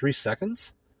animal for 3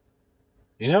 seconds?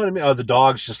 You know what I mean? Oh, the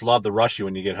dogs just love to rush you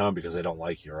when you get home because they don't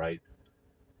like you, right?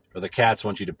 Or the cats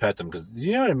want you to pet them because,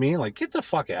 you know what I mean? Like, get the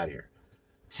fuck out of here.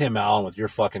 Tim Allen with your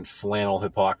fucking flannel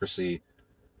hypocrisy.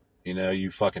 You know,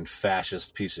 you fucking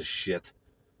fascist piece of shit.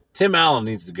 Tim Allen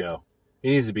needs to go. He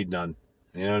needs to be done.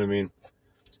 You know what I mean?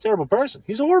 He's a terrible person.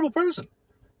 He's a horrible person.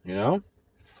 You know?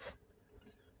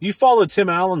 You follow Tim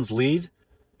Allen's lead,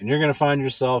 and you're going to find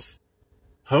yourself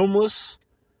homeless,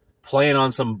 playing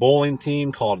on some bowling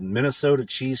team called Minnesota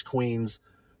Cheese Queens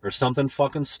or something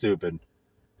fucking stupid.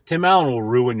 Tim Allen will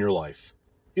ruin your life.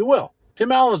 He will.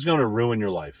 Tim Allen is going to ruin your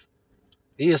life.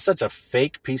 He is such a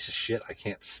fake piece of shit. I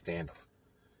can't stand him.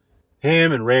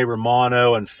 Him and Ray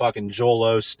Romano and fucking Joel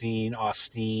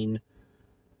Osteen,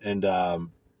 and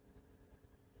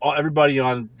everybody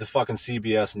on the fucking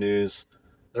CBS News.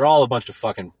 They're all a bunch of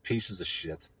fucking pieces of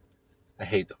shit. I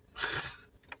hate them.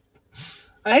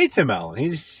 I hate Tim Allen.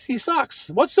 He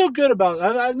sucks. What's so good about...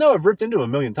 I know I've ripped into him a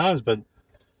million times, but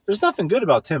there's nothing good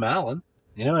about Tim Allen.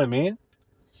 You know what I mean?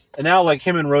 And now, like,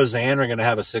 him and Roseanne are going to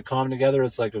have a sitcom together.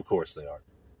 It's like, of course they are.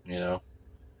 You know?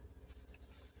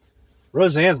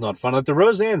 Roseanne's not fun. Like, the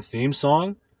Roseanne theme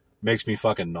song makes me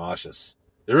fucking nauseous.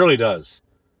 It really does.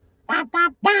 And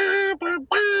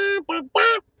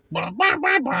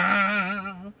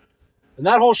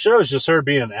that whole show is just her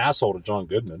being an asshole to John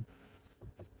Goodman.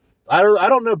 I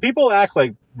don't know. People act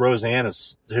like Roseanne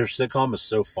is... her sitcom is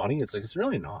so funny. It's like, it's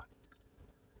really not.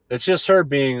 It's just her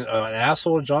being an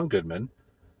asshole to John Goodman,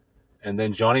 and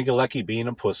then Johnny Galecki being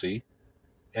a pussy,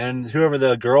 and whoever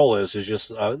the girl is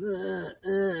just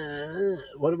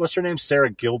what's her name? Sarah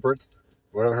Gilbert,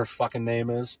 whatever her fucking name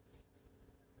is.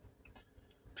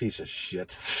 Piece of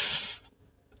shit.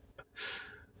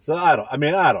 So I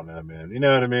don't know, man. You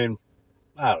know what I mean?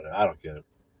 I don't know. I don't get it.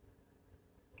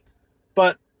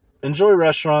 But enjoy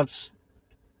restaurants.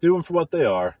 Do them for what they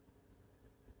are.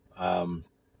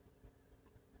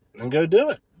 And go do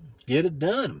it. Get it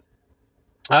done.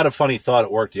 I had a funny thought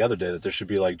at work the other day that there should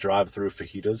be like drive-through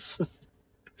fajitas.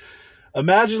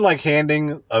 Imagine like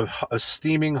handing a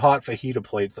steaming hot fajita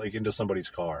plate like into somebody's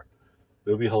car.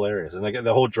 It would be hilarious. And like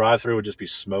the whole drive-through would just be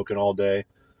smoking all day.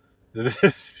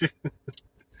 It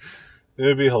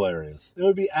would be hilarious. It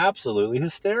would be absolutely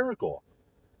hysterical.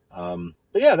 But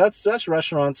yeah, that's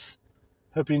restaurants.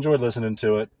 Hope you enjoyed listening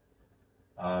to it.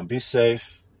 Be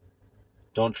safe.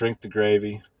 Don't drink the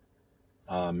gravy.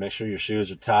 Make sure your shoes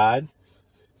are tied.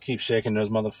 Keep shaking those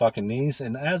motherfucking knees.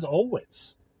 And as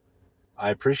always, I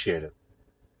appreciate it.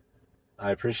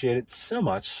 I appreciate it so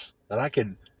much that I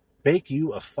could bake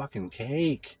you a fucking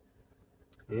cake.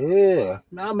 Yeah.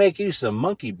 I'll make you some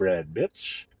monkey bread,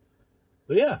 bitch.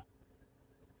 But yeah.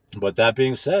 But that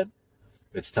being said,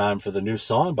 it's time for the new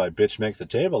song by Bitch Make the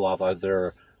Table off of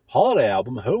their holiday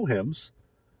album, Ho Hymns.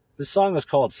 This song is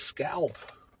called Scalp.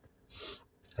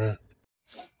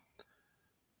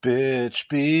 Bitch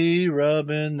be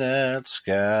rubbing that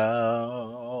scalp.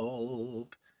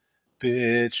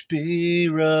 Bitch be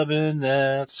rubbing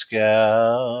that scalp.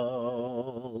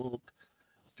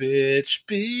 Bitch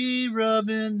be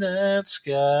rubbing that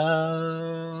scalp.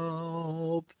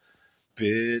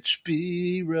 Bitch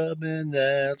be rubbing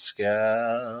that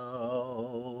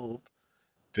scalp.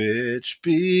 Bitch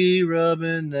be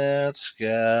rubbing that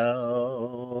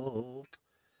scalp.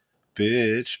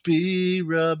 Bitch be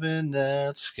rubbing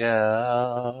that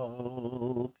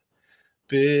scalp.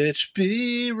 Bitch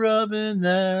be rubbing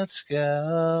that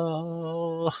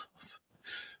scalp.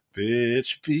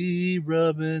 Bitch be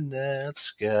rubbing that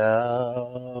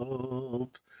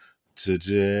scalp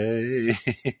today.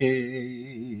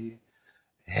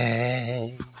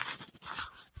 Hey.